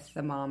with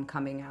the mom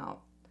coming out?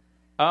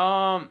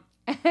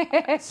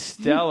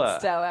 Stella.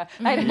 I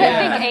think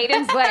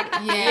Aiden's like,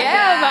 mom.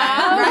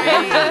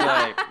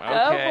 Right. Like,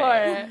 Go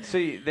for it.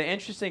 See, the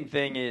interesting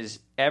thing is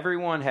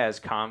everyone has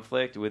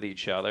conflict with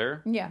each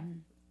other. Yeah.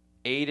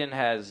 Aiden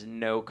has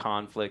no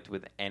conflict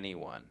with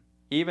anyone.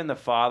 Even the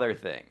father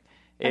thing.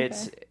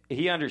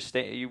 He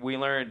understands. We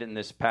learned in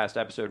this past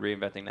episode,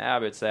 Reinventing the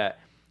Abbotts, that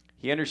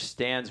he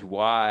understands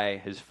why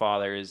his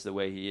father is the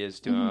way he is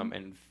to him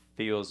and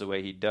feels the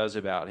way he does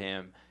about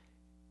him.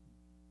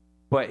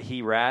 But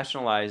he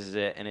rationalizes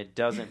it, and it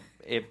doesn't.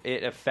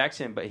 It affects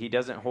him, but he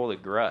doesn't hold a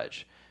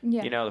grudge.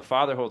 Yeah. The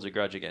father holds a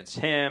grudge against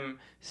him.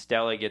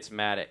 Stella gets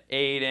mad at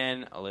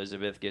Aiden.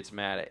 Elizabeth gets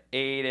mad at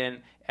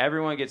Aiden.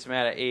 Everyone gets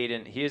mad at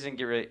Aiden. He doesn't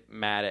get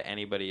mad at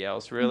anybody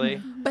else, really.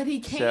 But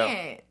he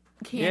can't.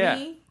 Can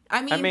he?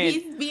 I mean,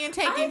 he's being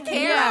taken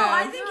care of.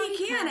 I think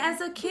he can.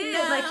 As a kid,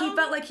 like, he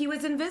felt like he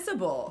was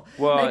invisible.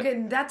 Well,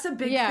 and that's a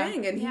big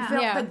thing. And he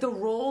felt like the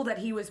role that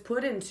he was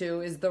put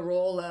into is the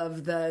role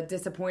of the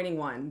disappointing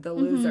one, the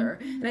loser.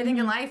 And I think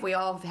in life, we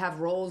all have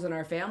roles in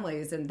our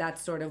families, and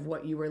that's sort of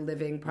what you were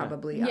living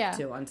probably up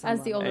to on some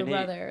as the level. older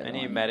brother. And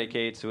he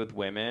medicates with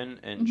women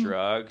and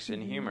drugs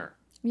and humor.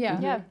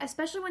 Yeah.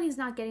 Especially when he's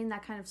not getting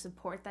that kind of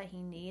support that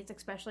he needs,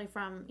 especially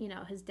from,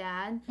 his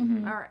dad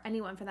or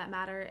anyone for that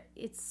matter.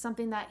 It's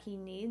something that he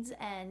needs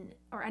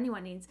or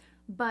anyone needs.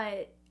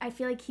 But I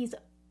feel like he's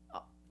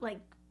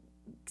like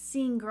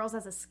seeing girls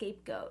as a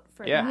scapegoat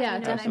for that. Yeah,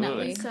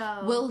 absolutely.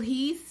 So will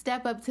he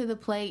step up to the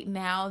plate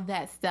now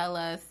that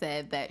Stella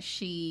said that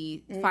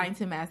she finds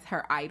him as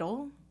her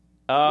idol?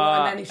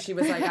 And then she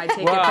was like, I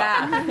take it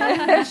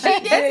back. She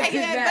did take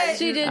it back.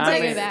 She did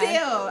take it back.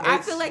 Still, I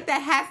feel like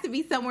that has to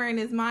be somewhere in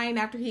his mind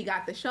after he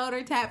got the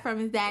shoulder tap from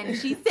his dad. And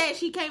she said,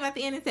 she came at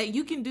the end and said,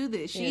 you can do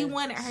this. She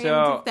wanted him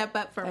to step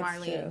up for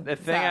Marlene. The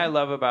thing I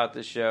love about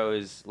the show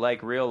is,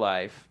 like real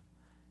life,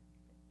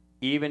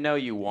 even though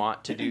you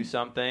want to do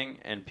something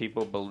and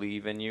people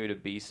believe in you to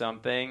be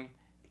something,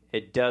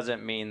 it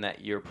doesn't mean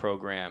that you're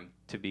programmed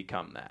to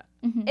become that.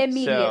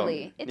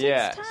 immediately. So, it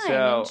takes time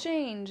and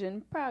change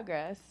and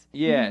progress.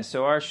 Yeah,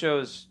 so our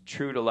show's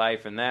true to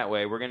life in that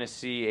way. We're going to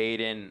see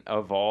Aiden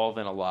evolve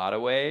in a lot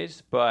of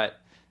ways, but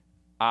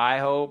I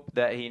hope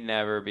that he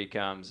never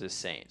becomes a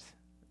saint.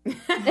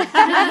 That's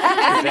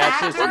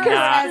just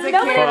not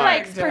nobody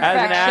likes perfection.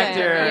 As an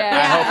actor,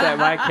 I hope that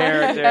my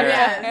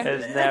character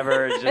is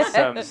never just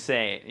some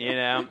saint. You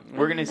know,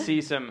 we're going to see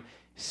some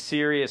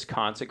serious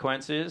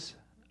consequences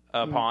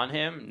upon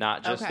him,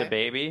 not just a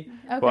baby,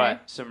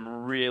 but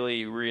some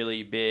really,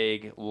 really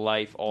big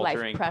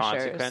life-altering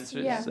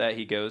consequences that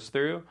he goes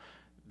through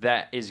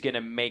that is going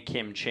to make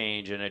him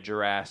change in a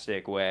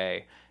drastic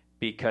way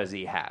because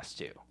he has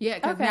to. Yeah,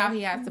 because now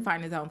he has to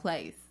find his own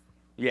place.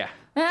 Yeah.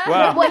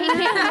 Well, he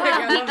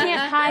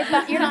can't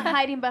hide. You're not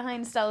hiding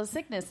behind Stella's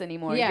sickness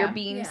anymore. Yeah. You're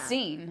being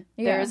seen.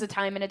 Yeah. There is a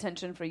time and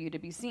attention for you to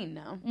be seen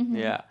now. Mm-hmm.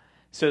 Yeah.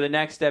 So the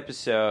next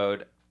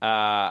episode,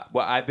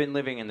 I've been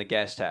living in the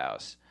guest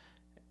house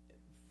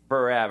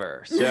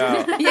forever. So,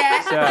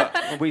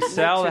 so we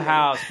sell the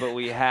house, but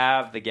we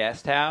have the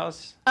guest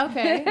house.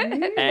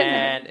 Okay.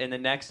 And in the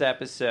next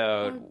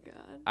episode,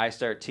 I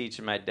start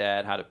teaching my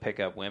dad how to pick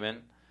up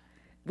women.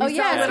 We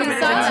saw that.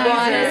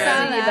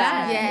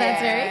 Yeah.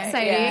 That's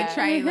very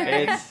exciting.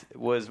 It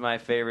was my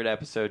favorite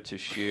episode to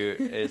shoot.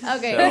 It's so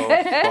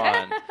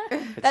fun.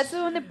 That's the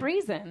one that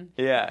Bree's in.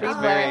 Yeah.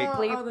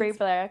 Brie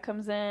Blair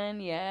comes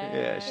in.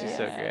 Yeah, she's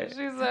so great. She's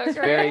so great. It's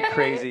very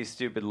crazy,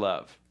 stupid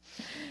love.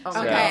 So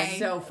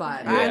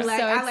fun. Yeah. I'm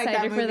so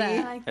excited for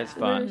that. It's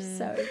fun. We're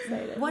so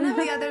excited. One of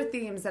the other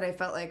themes that I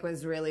felt like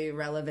was really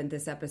relevant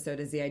this episode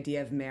is the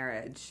idea of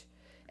marriage.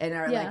 And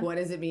like, what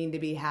does it mean to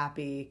be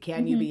happy?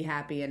 Can you be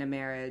happy in a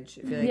marriage?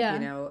 I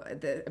feel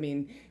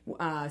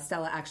like,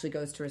 Stella actually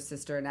goes to her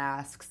sister and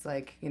asks,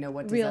 like,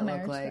 what does that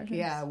look like?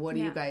 Yeah, what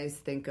do you guys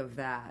think of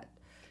that?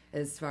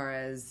 As far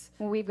as...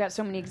 Well, we've got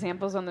so many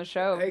examples on the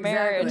show. Exactly.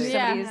 Marriage,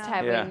 somebody's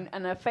having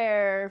an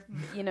affair,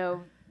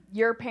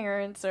 your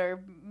parents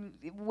or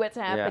what's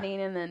happening,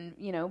 and then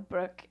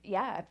Brooke.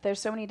 Yeah, there's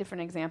so many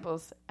different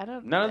examples.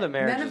 None of the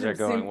marriages are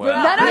going well.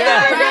 None of the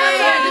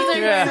marriages are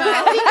going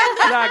well.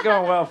 It's not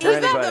going well for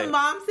anybody. Even the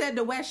mom said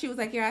to Wes, she was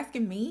like, "You're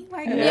asking me?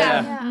 Like,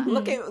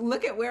 look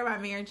at where my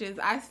marriage is."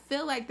 I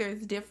feel like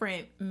there's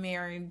different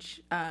marriage.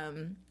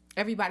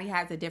 Everybody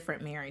has a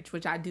different marriage,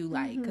 which I do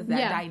like because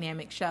that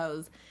dynamic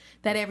shows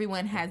that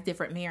everyone has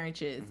different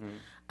marriages.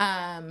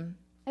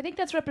 I think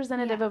that's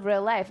representative of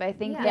real life. I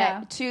think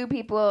that two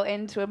people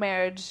into a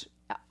marriage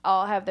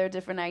all have their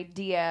different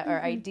idea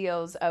or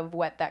ideals of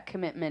what that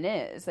commitment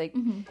is. Like,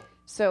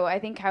 so I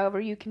think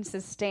however you can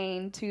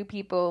sustain two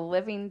people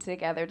living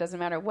together, doesn't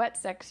matter what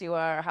sex you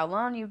are, or how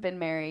long you've been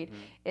married,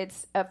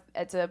 it's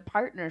a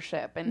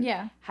partnership.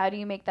 And how do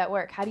you make that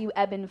work? How do you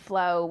ebb and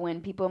flow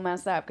when people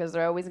mess up? Because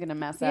they're always going to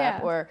mess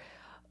up, or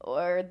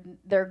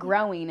they're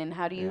growing, and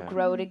how do you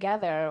grow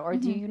together, or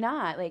do you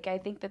not? Like, I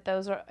think that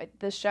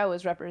this show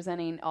is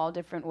representing all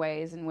different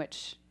ways in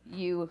which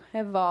you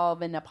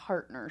evolve in a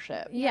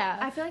partnership. Yeah,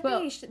 I feel like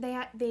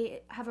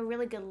they have a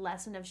really good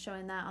lesson of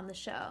showing that on the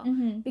show,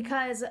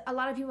 because a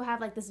lot of people have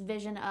like this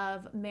vision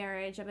of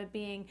marriage, of it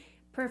being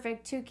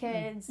perfect, 2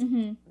 kids,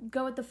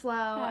 go with the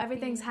flow,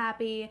 everything's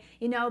happy,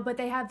 but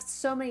they have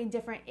so many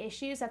different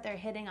issues that they're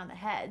hitting on the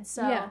head.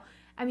 So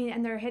I mean,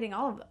 and they're hitting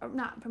all of them,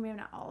 not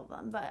all of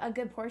them, but a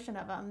good portion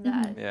of them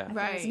that is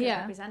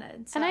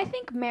represented. So. And I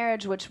think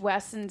marriage, which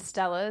Wes and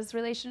Stella's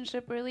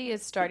relationship really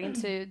is starting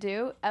to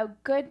do, a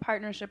good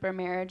partnership or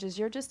marriage is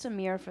you're just a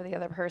mirror for the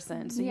other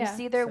person. So you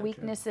see their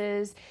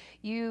weaknesses,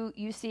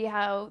 you see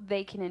how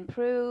they can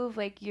improve.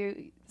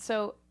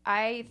 So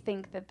I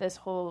think that this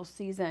whole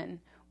season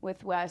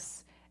with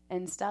Wes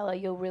and Stella,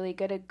 you'll really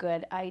get a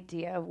good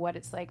idea of what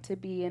it's like to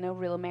be in a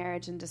real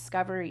marriage and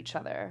discover each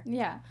other.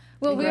 Yeah.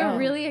 Well, we're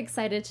really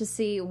excited to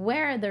see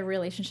where their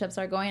relationships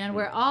are going and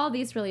where all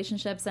these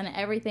relationships and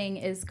everything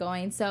is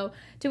going. So,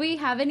 do we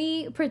have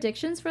any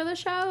predictions for the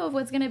show of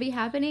what's going to be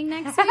happening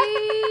next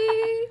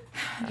week?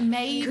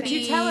 Maybe. Could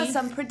you tell us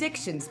some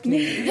predictions,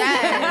 please?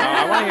 Yes.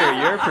 I want to hear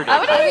your predictions. I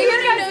want to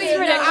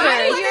hear your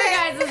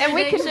guys' predictions. And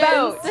we can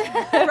vote.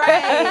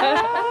 Right.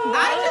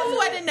 I just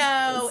want to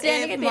know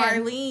if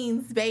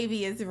Marlene's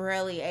baby is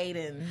really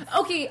Aiden's.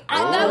 Okay,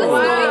 that was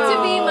going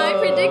to be my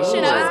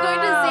prediction. I was going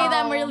to say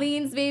that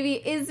Marlene's baby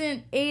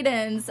isn't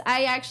Aiden's.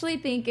 I actually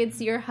think it's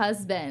your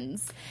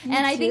husband's.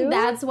 And I think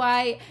that's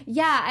why,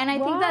 and I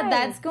think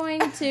that's going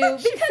to,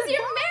 because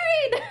you're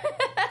married.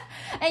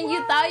 And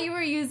you thought you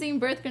were using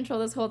birth control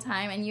this whole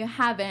time, and you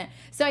haven't.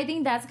 So I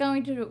think that's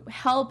going to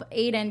help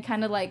Aiden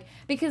kind of like,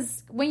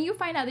 because when you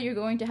find out that you're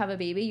going to have a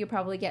baby, you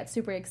probably get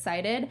super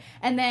excited.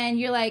 And then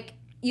you're like,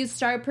 you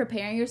start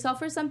preparing yourself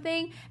for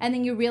something, and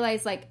then you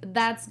realize, like,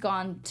 that's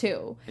gone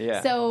too.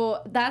 Yeah.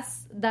 So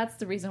that's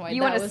the reason why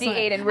you want to see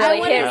Aiden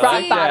really hit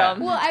rock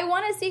bottom. Well, I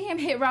want to see him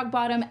hit rock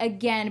bottom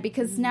again,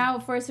 because now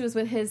first it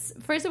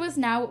was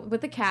now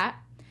with the cat.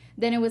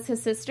 then it was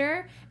his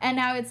sister, and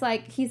now it's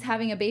like he's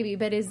having a baby,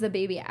 but is the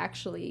baby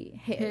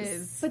actually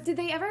his? But did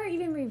they ever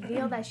even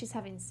reveal that she's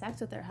having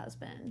sex with her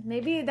husband?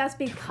 Maybe that's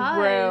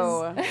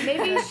because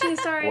maybe she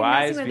started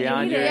Wise messing with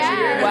beyond Aiden. your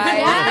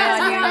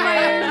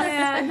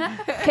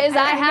Because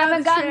I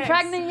haven't gotten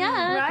pregnant yet.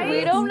 Right?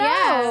 We don't know.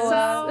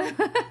 Yeah.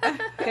 So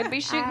could be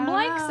shooting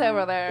blanks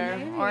over there,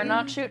 or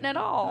not shooting at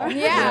all.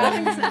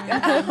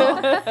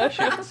 Yeah.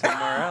 Shooting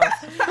somewhere else.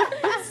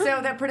 So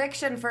the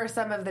prediction for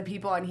some of the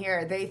people on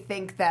here, they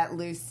think that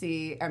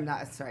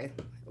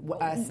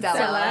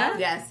Stella,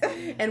 yes,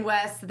 and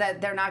Wes,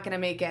 that they're not going to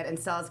make it, and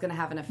Stella's going to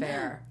have an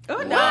affair.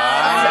 Oh, no.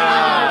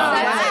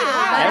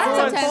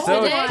 Everyone's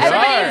so dark.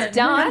 Everybody's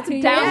down for the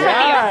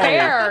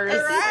affairs.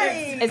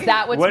 Right. Is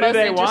that what's What do most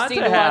they want interesting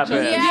to to watch?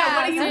 happen? Yeah,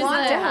 what do you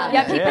want to happen?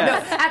 Yeah, people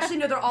No, actually,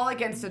 no, they're all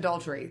against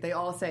adultery. They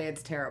all say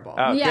it's terrible.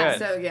 Oh, Yeah. good.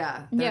 So,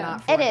 they're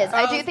not for It is.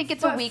 that. I do think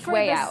it's a weak for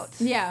way the out.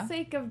 Yeah.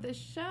 sake of the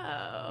show.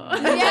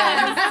 Yes.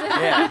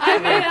 Yeah. I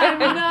mean, I'm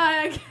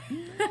not.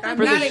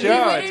 For the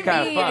show, it's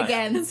kind of Be fun.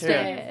 against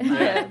Yeah. it.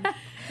 Yeah.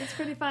 It's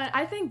pretty fun.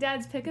 I think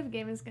Dad's pickup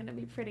game is going to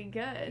be pretty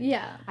good.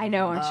 Yeah. I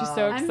know. Aren't you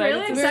so I'm excited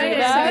really to excited. see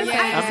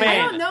that? I mean, I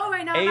don't know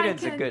right now.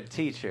 Aiden's if I a can... good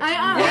teacher. I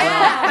am.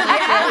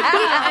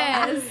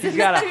 Yeah. He's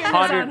got a Two years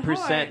on 100%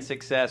 board.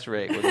 success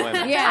rate with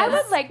women. Yeah. I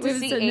would like to We've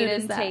see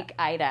noticed Aiden that. take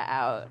Ida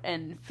out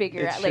and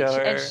figure And out, like, show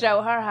her. and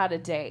show her how to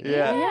date.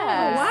 Yeah.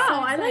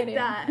 Wow, I like exciting.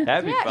 that.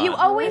 That'd be fun. You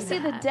always see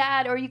the that.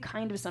 dad, or you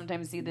kind of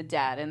sometimes see the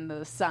dad and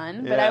the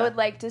son, but Yeah. I would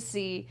like to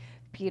see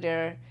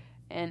Peter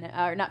Aiden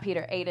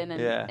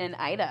and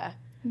Ida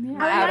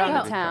out on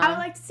the town. I would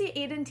like to see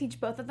Aiden teach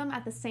both of them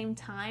at the same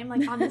time,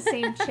 like on the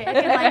same chick,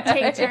 and like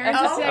take turns.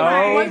 Oh, Just be like, oh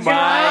all right, my what's your-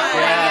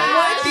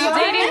 God.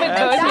 Be dating with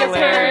That's both your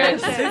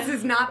hilarious. parents. This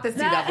is not the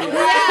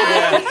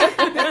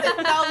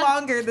CW. No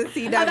longer the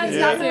CW. That's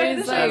not the way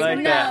the Seriously, I like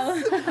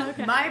no.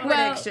 My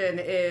prediction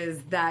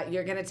is that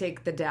you're going to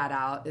take the dad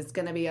out. It's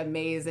going to be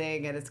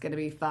amazing, and it's going to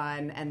be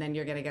fun, and then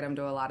you're going to get him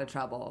to a lot of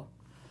trouble.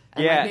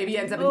 And Yeah. maybe he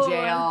ends up in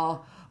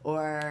jail,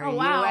 or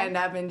wow. you end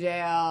up in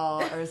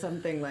jail, or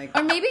something like Or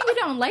that. maybe you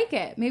don't like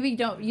it. Maybe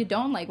you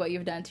don't like what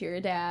you've done to your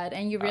dad,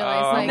 and you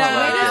realize Oh, like, no.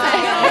 wait a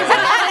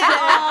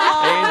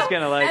Aiden's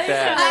gonna like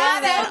that. second,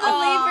 I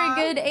definitely for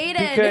good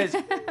Aiden.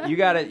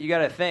 Because you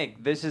gotta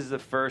think, this is the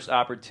first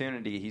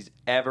opportunity he's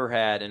ever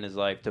had in his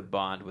life to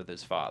bond with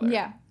his father.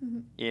 Yeah.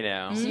 You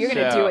know, So you're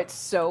going to do it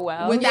so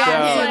well. Without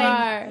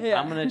So- him.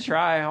 I'm gonna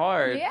try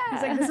hard. Yeah.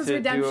 He's like, this is to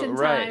do redemption it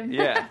right. time.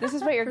 Yeah. This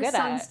is what you're For good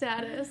son at.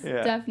 status.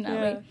 Yeah.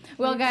 Definitely.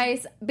 Well,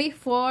 guys,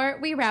 before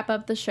we wrap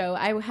up the show,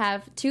 I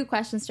have 2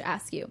 questions to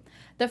ask you.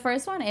 The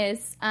first one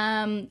is,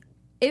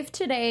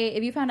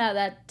 if you found out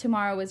that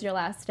tomorrow was your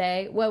last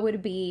day, what would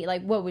it be?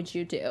 Like, what would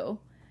you do?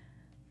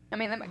 I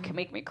mean, that could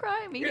make me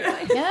cry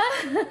immediately. Yeah.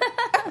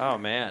 Oh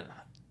man,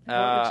 What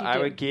would you I do?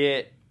 would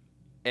get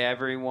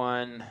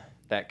everyone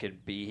that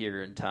could be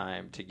here in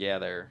time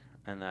together,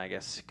 and I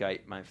guess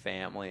Skype my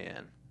family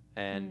in,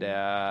 and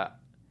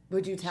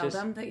Would you tell Just-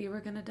 them that you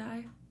were going to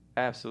die?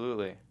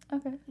 absolutely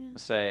Okay.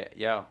 say,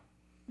 yo,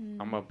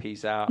 I'm gonna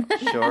peace out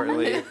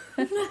shortly.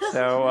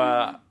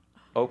 So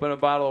open a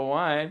bottle of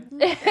wine.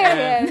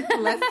 And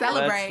Let's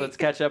celebrate. let's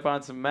catch up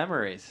on some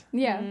memories.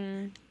 Yeah.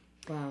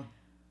 Wow.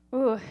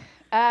 Ooh.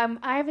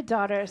 I have a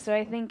daughter, so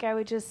I think I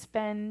would just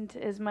spend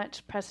as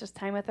much precious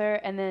time with her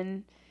and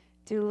then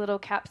do little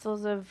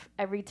capsules of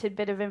every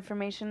tidbit of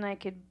information I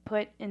could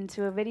put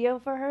into a video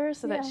for her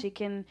so that Yeah. she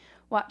can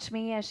watch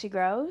me as she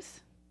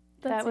grows.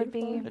 That's That would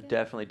be... beautiful. I'd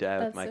definitely die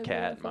with That's my so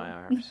cat beautiful. in my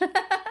arms.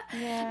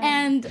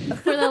 And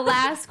for the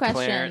last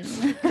question,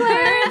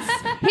 Clarence.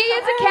 He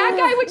is a cat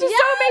guy, which is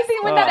so amazing.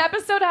 When that Oh.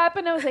 episode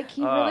happened, I was like,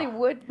 he Oh. really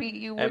would be.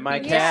 You would And my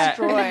be cat,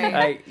 destroyed.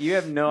 like, you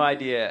have no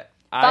idea.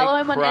 Follow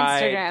I him on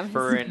cried Instagram.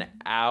 for an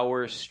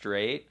hour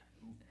straight,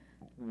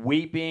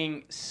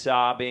 weeping,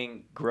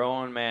 sobbing,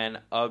 grown man,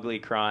 ugly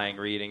crying,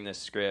 reading the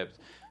script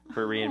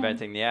for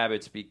Reinventing the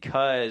Abbotts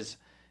because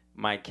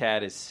my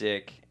cat is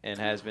sick and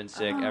has been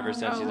sick ever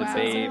since he's a wow.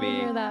 baby,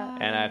 hear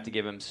that. and I have to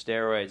give him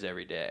steroids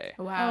every day.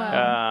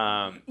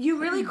 Wow. You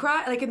really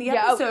cried, like in the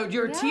Yeah. episode,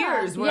 your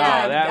tears were Yeah.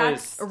 like, Oh, that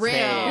that's was real.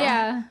 tame.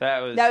 Yeah. That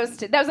was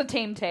that was a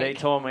tame take. They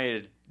told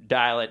me to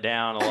dial it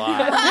down a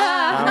lot.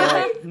 I'm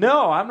like,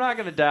 no, I'm not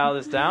going to dial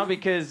this down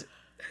because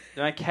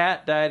my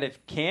cat died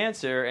of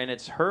cancer, and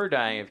it's her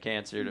dying of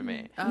cancer to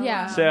me.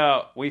 Yeah.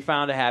 So we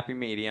found a happy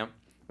medium.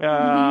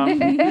 But,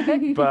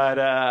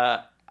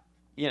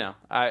 you know,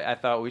 I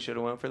thought we should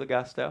have went for the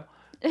gusto.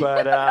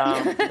 But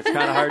it's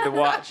kind of hard to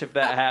watch if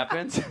that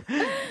happens.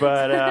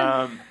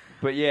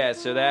 But yeah,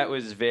 so that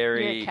was You're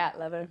very a cat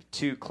lover.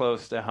 too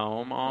close to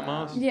home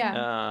almost.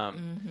 Yeah.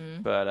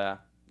 But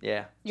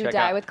yeah. You check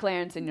die out- with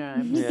Clarence in your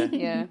arms. Yeah.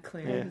 Yeah.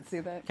 clear. Yeah. I can see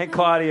that. And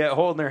Claudia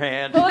holding her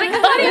hand. But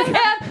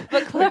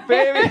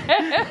Baby.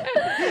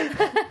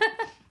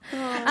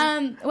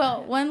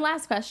 Well, one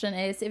last question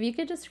is, if you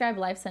could describe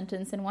life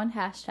sentence in one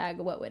hashtag,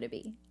 what would it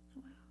be?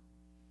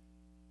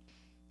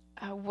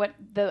 what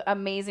the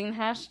amazing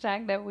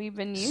hashtag that we've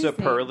been using.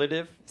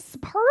 Superlative.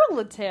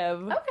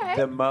 Okay.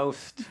 The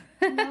most.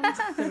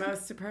 The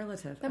most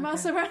superlative. The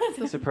most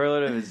superlative.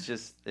 Superlative is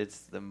just, it's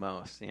the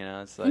most,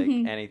 It's like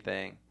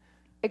anything.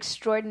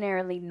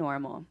 Extraordinarily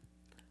normal.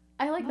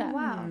 I like that. Oh,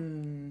 wow.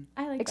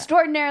 I like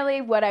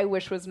Extraordinarily what I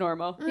wish was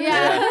normal. that.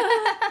 Yeah.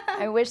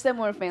 I wish that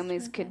more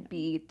families could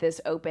be this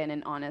open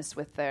and honest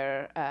with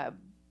their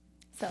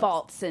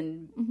faults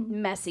and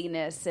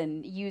messiness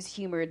and use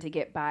humor to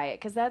get by it,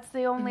 because that's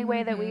the only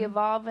way that we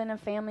evolve in a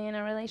family and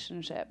a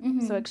relationship.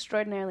 So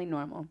extraordinarily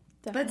normal.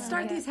 Let's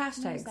start these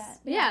hashtags.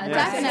 Yeah,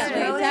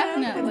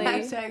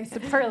 definitely.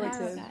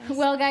 Superlative.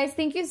 Well, guys,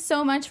 thank you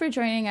so much for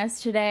joining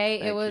us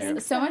today. It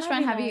was so much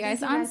fun having you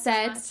guys on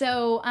set.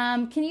 So,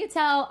 can you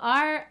tell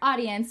our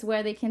audience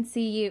where they can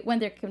see you, when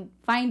they can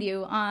find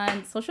you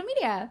on social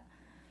media?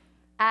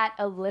 At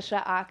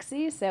Alyshia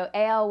Ochse, so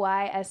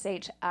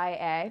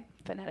Alyshia,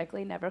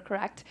 phonetically never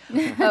correct,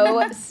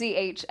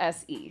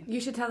 Ochse. You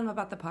should tell them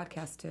about the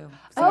podcast too.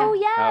 Oh,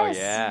 yes. Oh,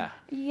 yeah.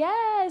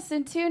 Yes,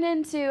 and tune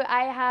into,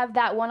 I have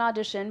that One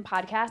Audition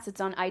podcast.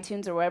 It's on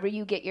iTunes or wherever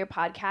you get your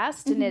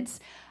podcast, and it's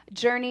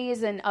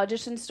journeys and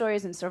audition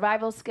stories and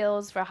survival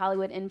skills for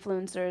Hollywood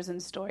influencers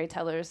and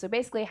storytellers. So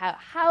basically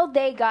how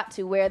they got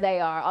to where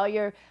they are, all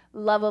your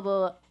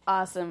lovable,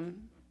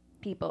 awesome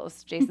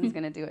peoples. Jason's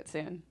going to do it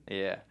soon.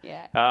 Yeah.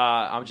 Yeah.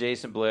 I'm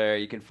Jayson Blair.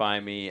 You can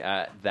find me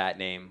at that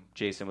name,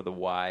 Jayson with a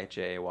Y,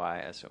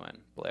 Jayson,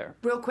 Blair.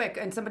 Real quick,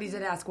 and somebody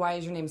did ask, why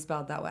is your name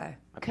spelled that way?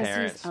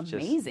 Because he's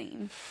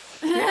amazing.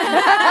 Because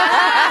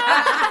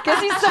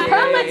he's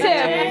superlative.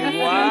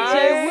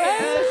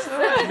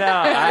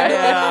 No,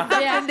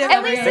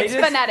 At least it's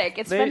phonetic.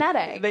 It's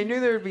phonetic. They knew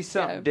there would be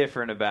something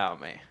different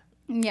about me.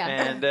 Yeah.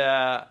 And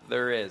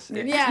there is.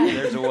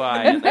 There's a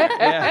Y in there.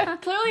 Yeah.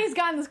 Clearly he's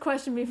gotten this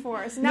question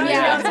before, so now he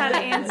knows how to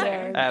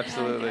answer.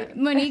 Absolutely.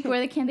 Monique,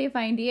 where can they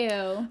find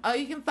you? Oh,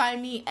 you can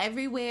find me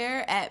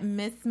everywhere at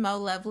Miss Mo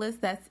Loveless.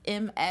 That's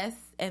MS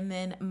and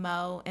then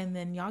Mo, and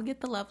then y'all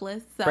get the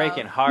Loveless. So.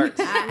 Breaking hearts.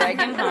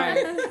 Breaking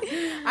hearts.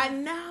 I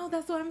know,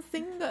 that's why I'm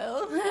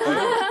single.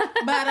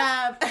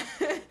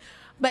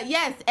 But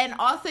yes, and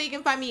also you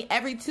can find me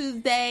every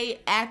Tuesday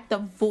at The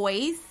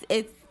Voice.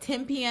 It's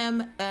 10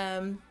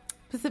 p.m.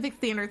 Pacific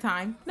Standard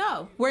Time.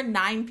 No, we're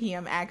 9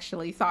 p.m.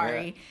 actually.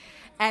 Sorry.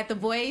 Yeah. At The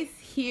Voice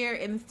here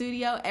in the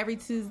studio every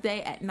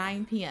Tuesday at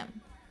 9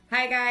 p.m.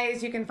 Hi,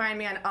 guys. You can find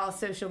me on all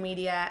social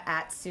media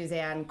at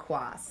Suzanne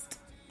Quast.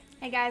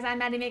 Hey, guys. I'm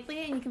Maddie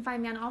Makeley, and you can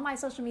find me on all my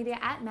social media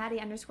at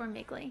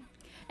Maddie_Makeley.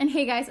 And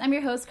hey guys, I'm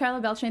your host, Carla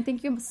Beltran.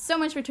 Thank you so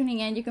much for tuning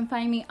in. You can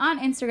find me on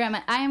Instagram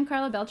at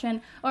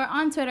 @IamCarlaBeltran or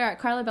on Twitter at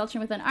Carla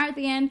Beltran with an R at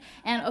the end.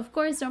 And of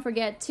course, don't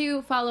forget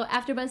to follow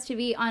AfterBuzz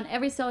TV on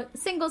every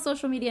single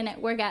social media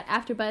network at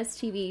AfterBuzz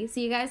TV.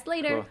 See you guys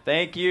later. Cool.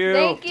 Thank you.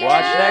 Thank you.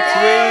 Watch next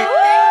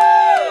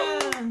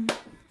week.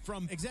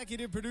 From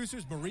executive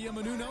producers Maria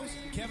Menounos,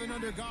 Kevin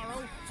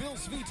Undergaro, Phil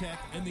Svitek,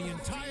 and the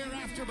entire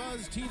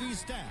AfterBuzz TV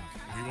staff,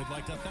 we would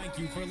like to thank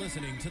you for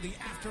listening to the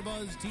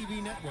AfterBuzz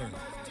TV network.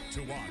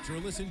 To watch or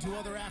listen to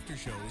other after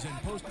shows and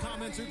post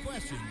comments or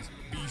questions,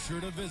 be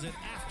sure to visit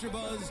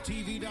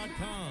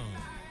AfterBuzzTV.com.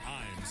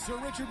 I'm Sir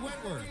Richard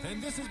Wentworth,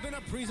 and this has been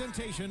a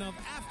presentation of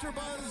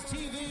AfterBuzz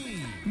TV.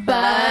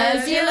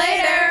 Buzz you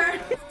later!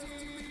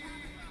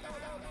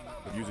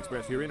 The views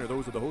expressed herein are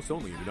those of the hosts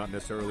only and do not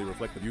necessarily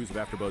reflect the views of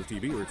AfterBuzz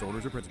TV or its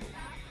owners or principals.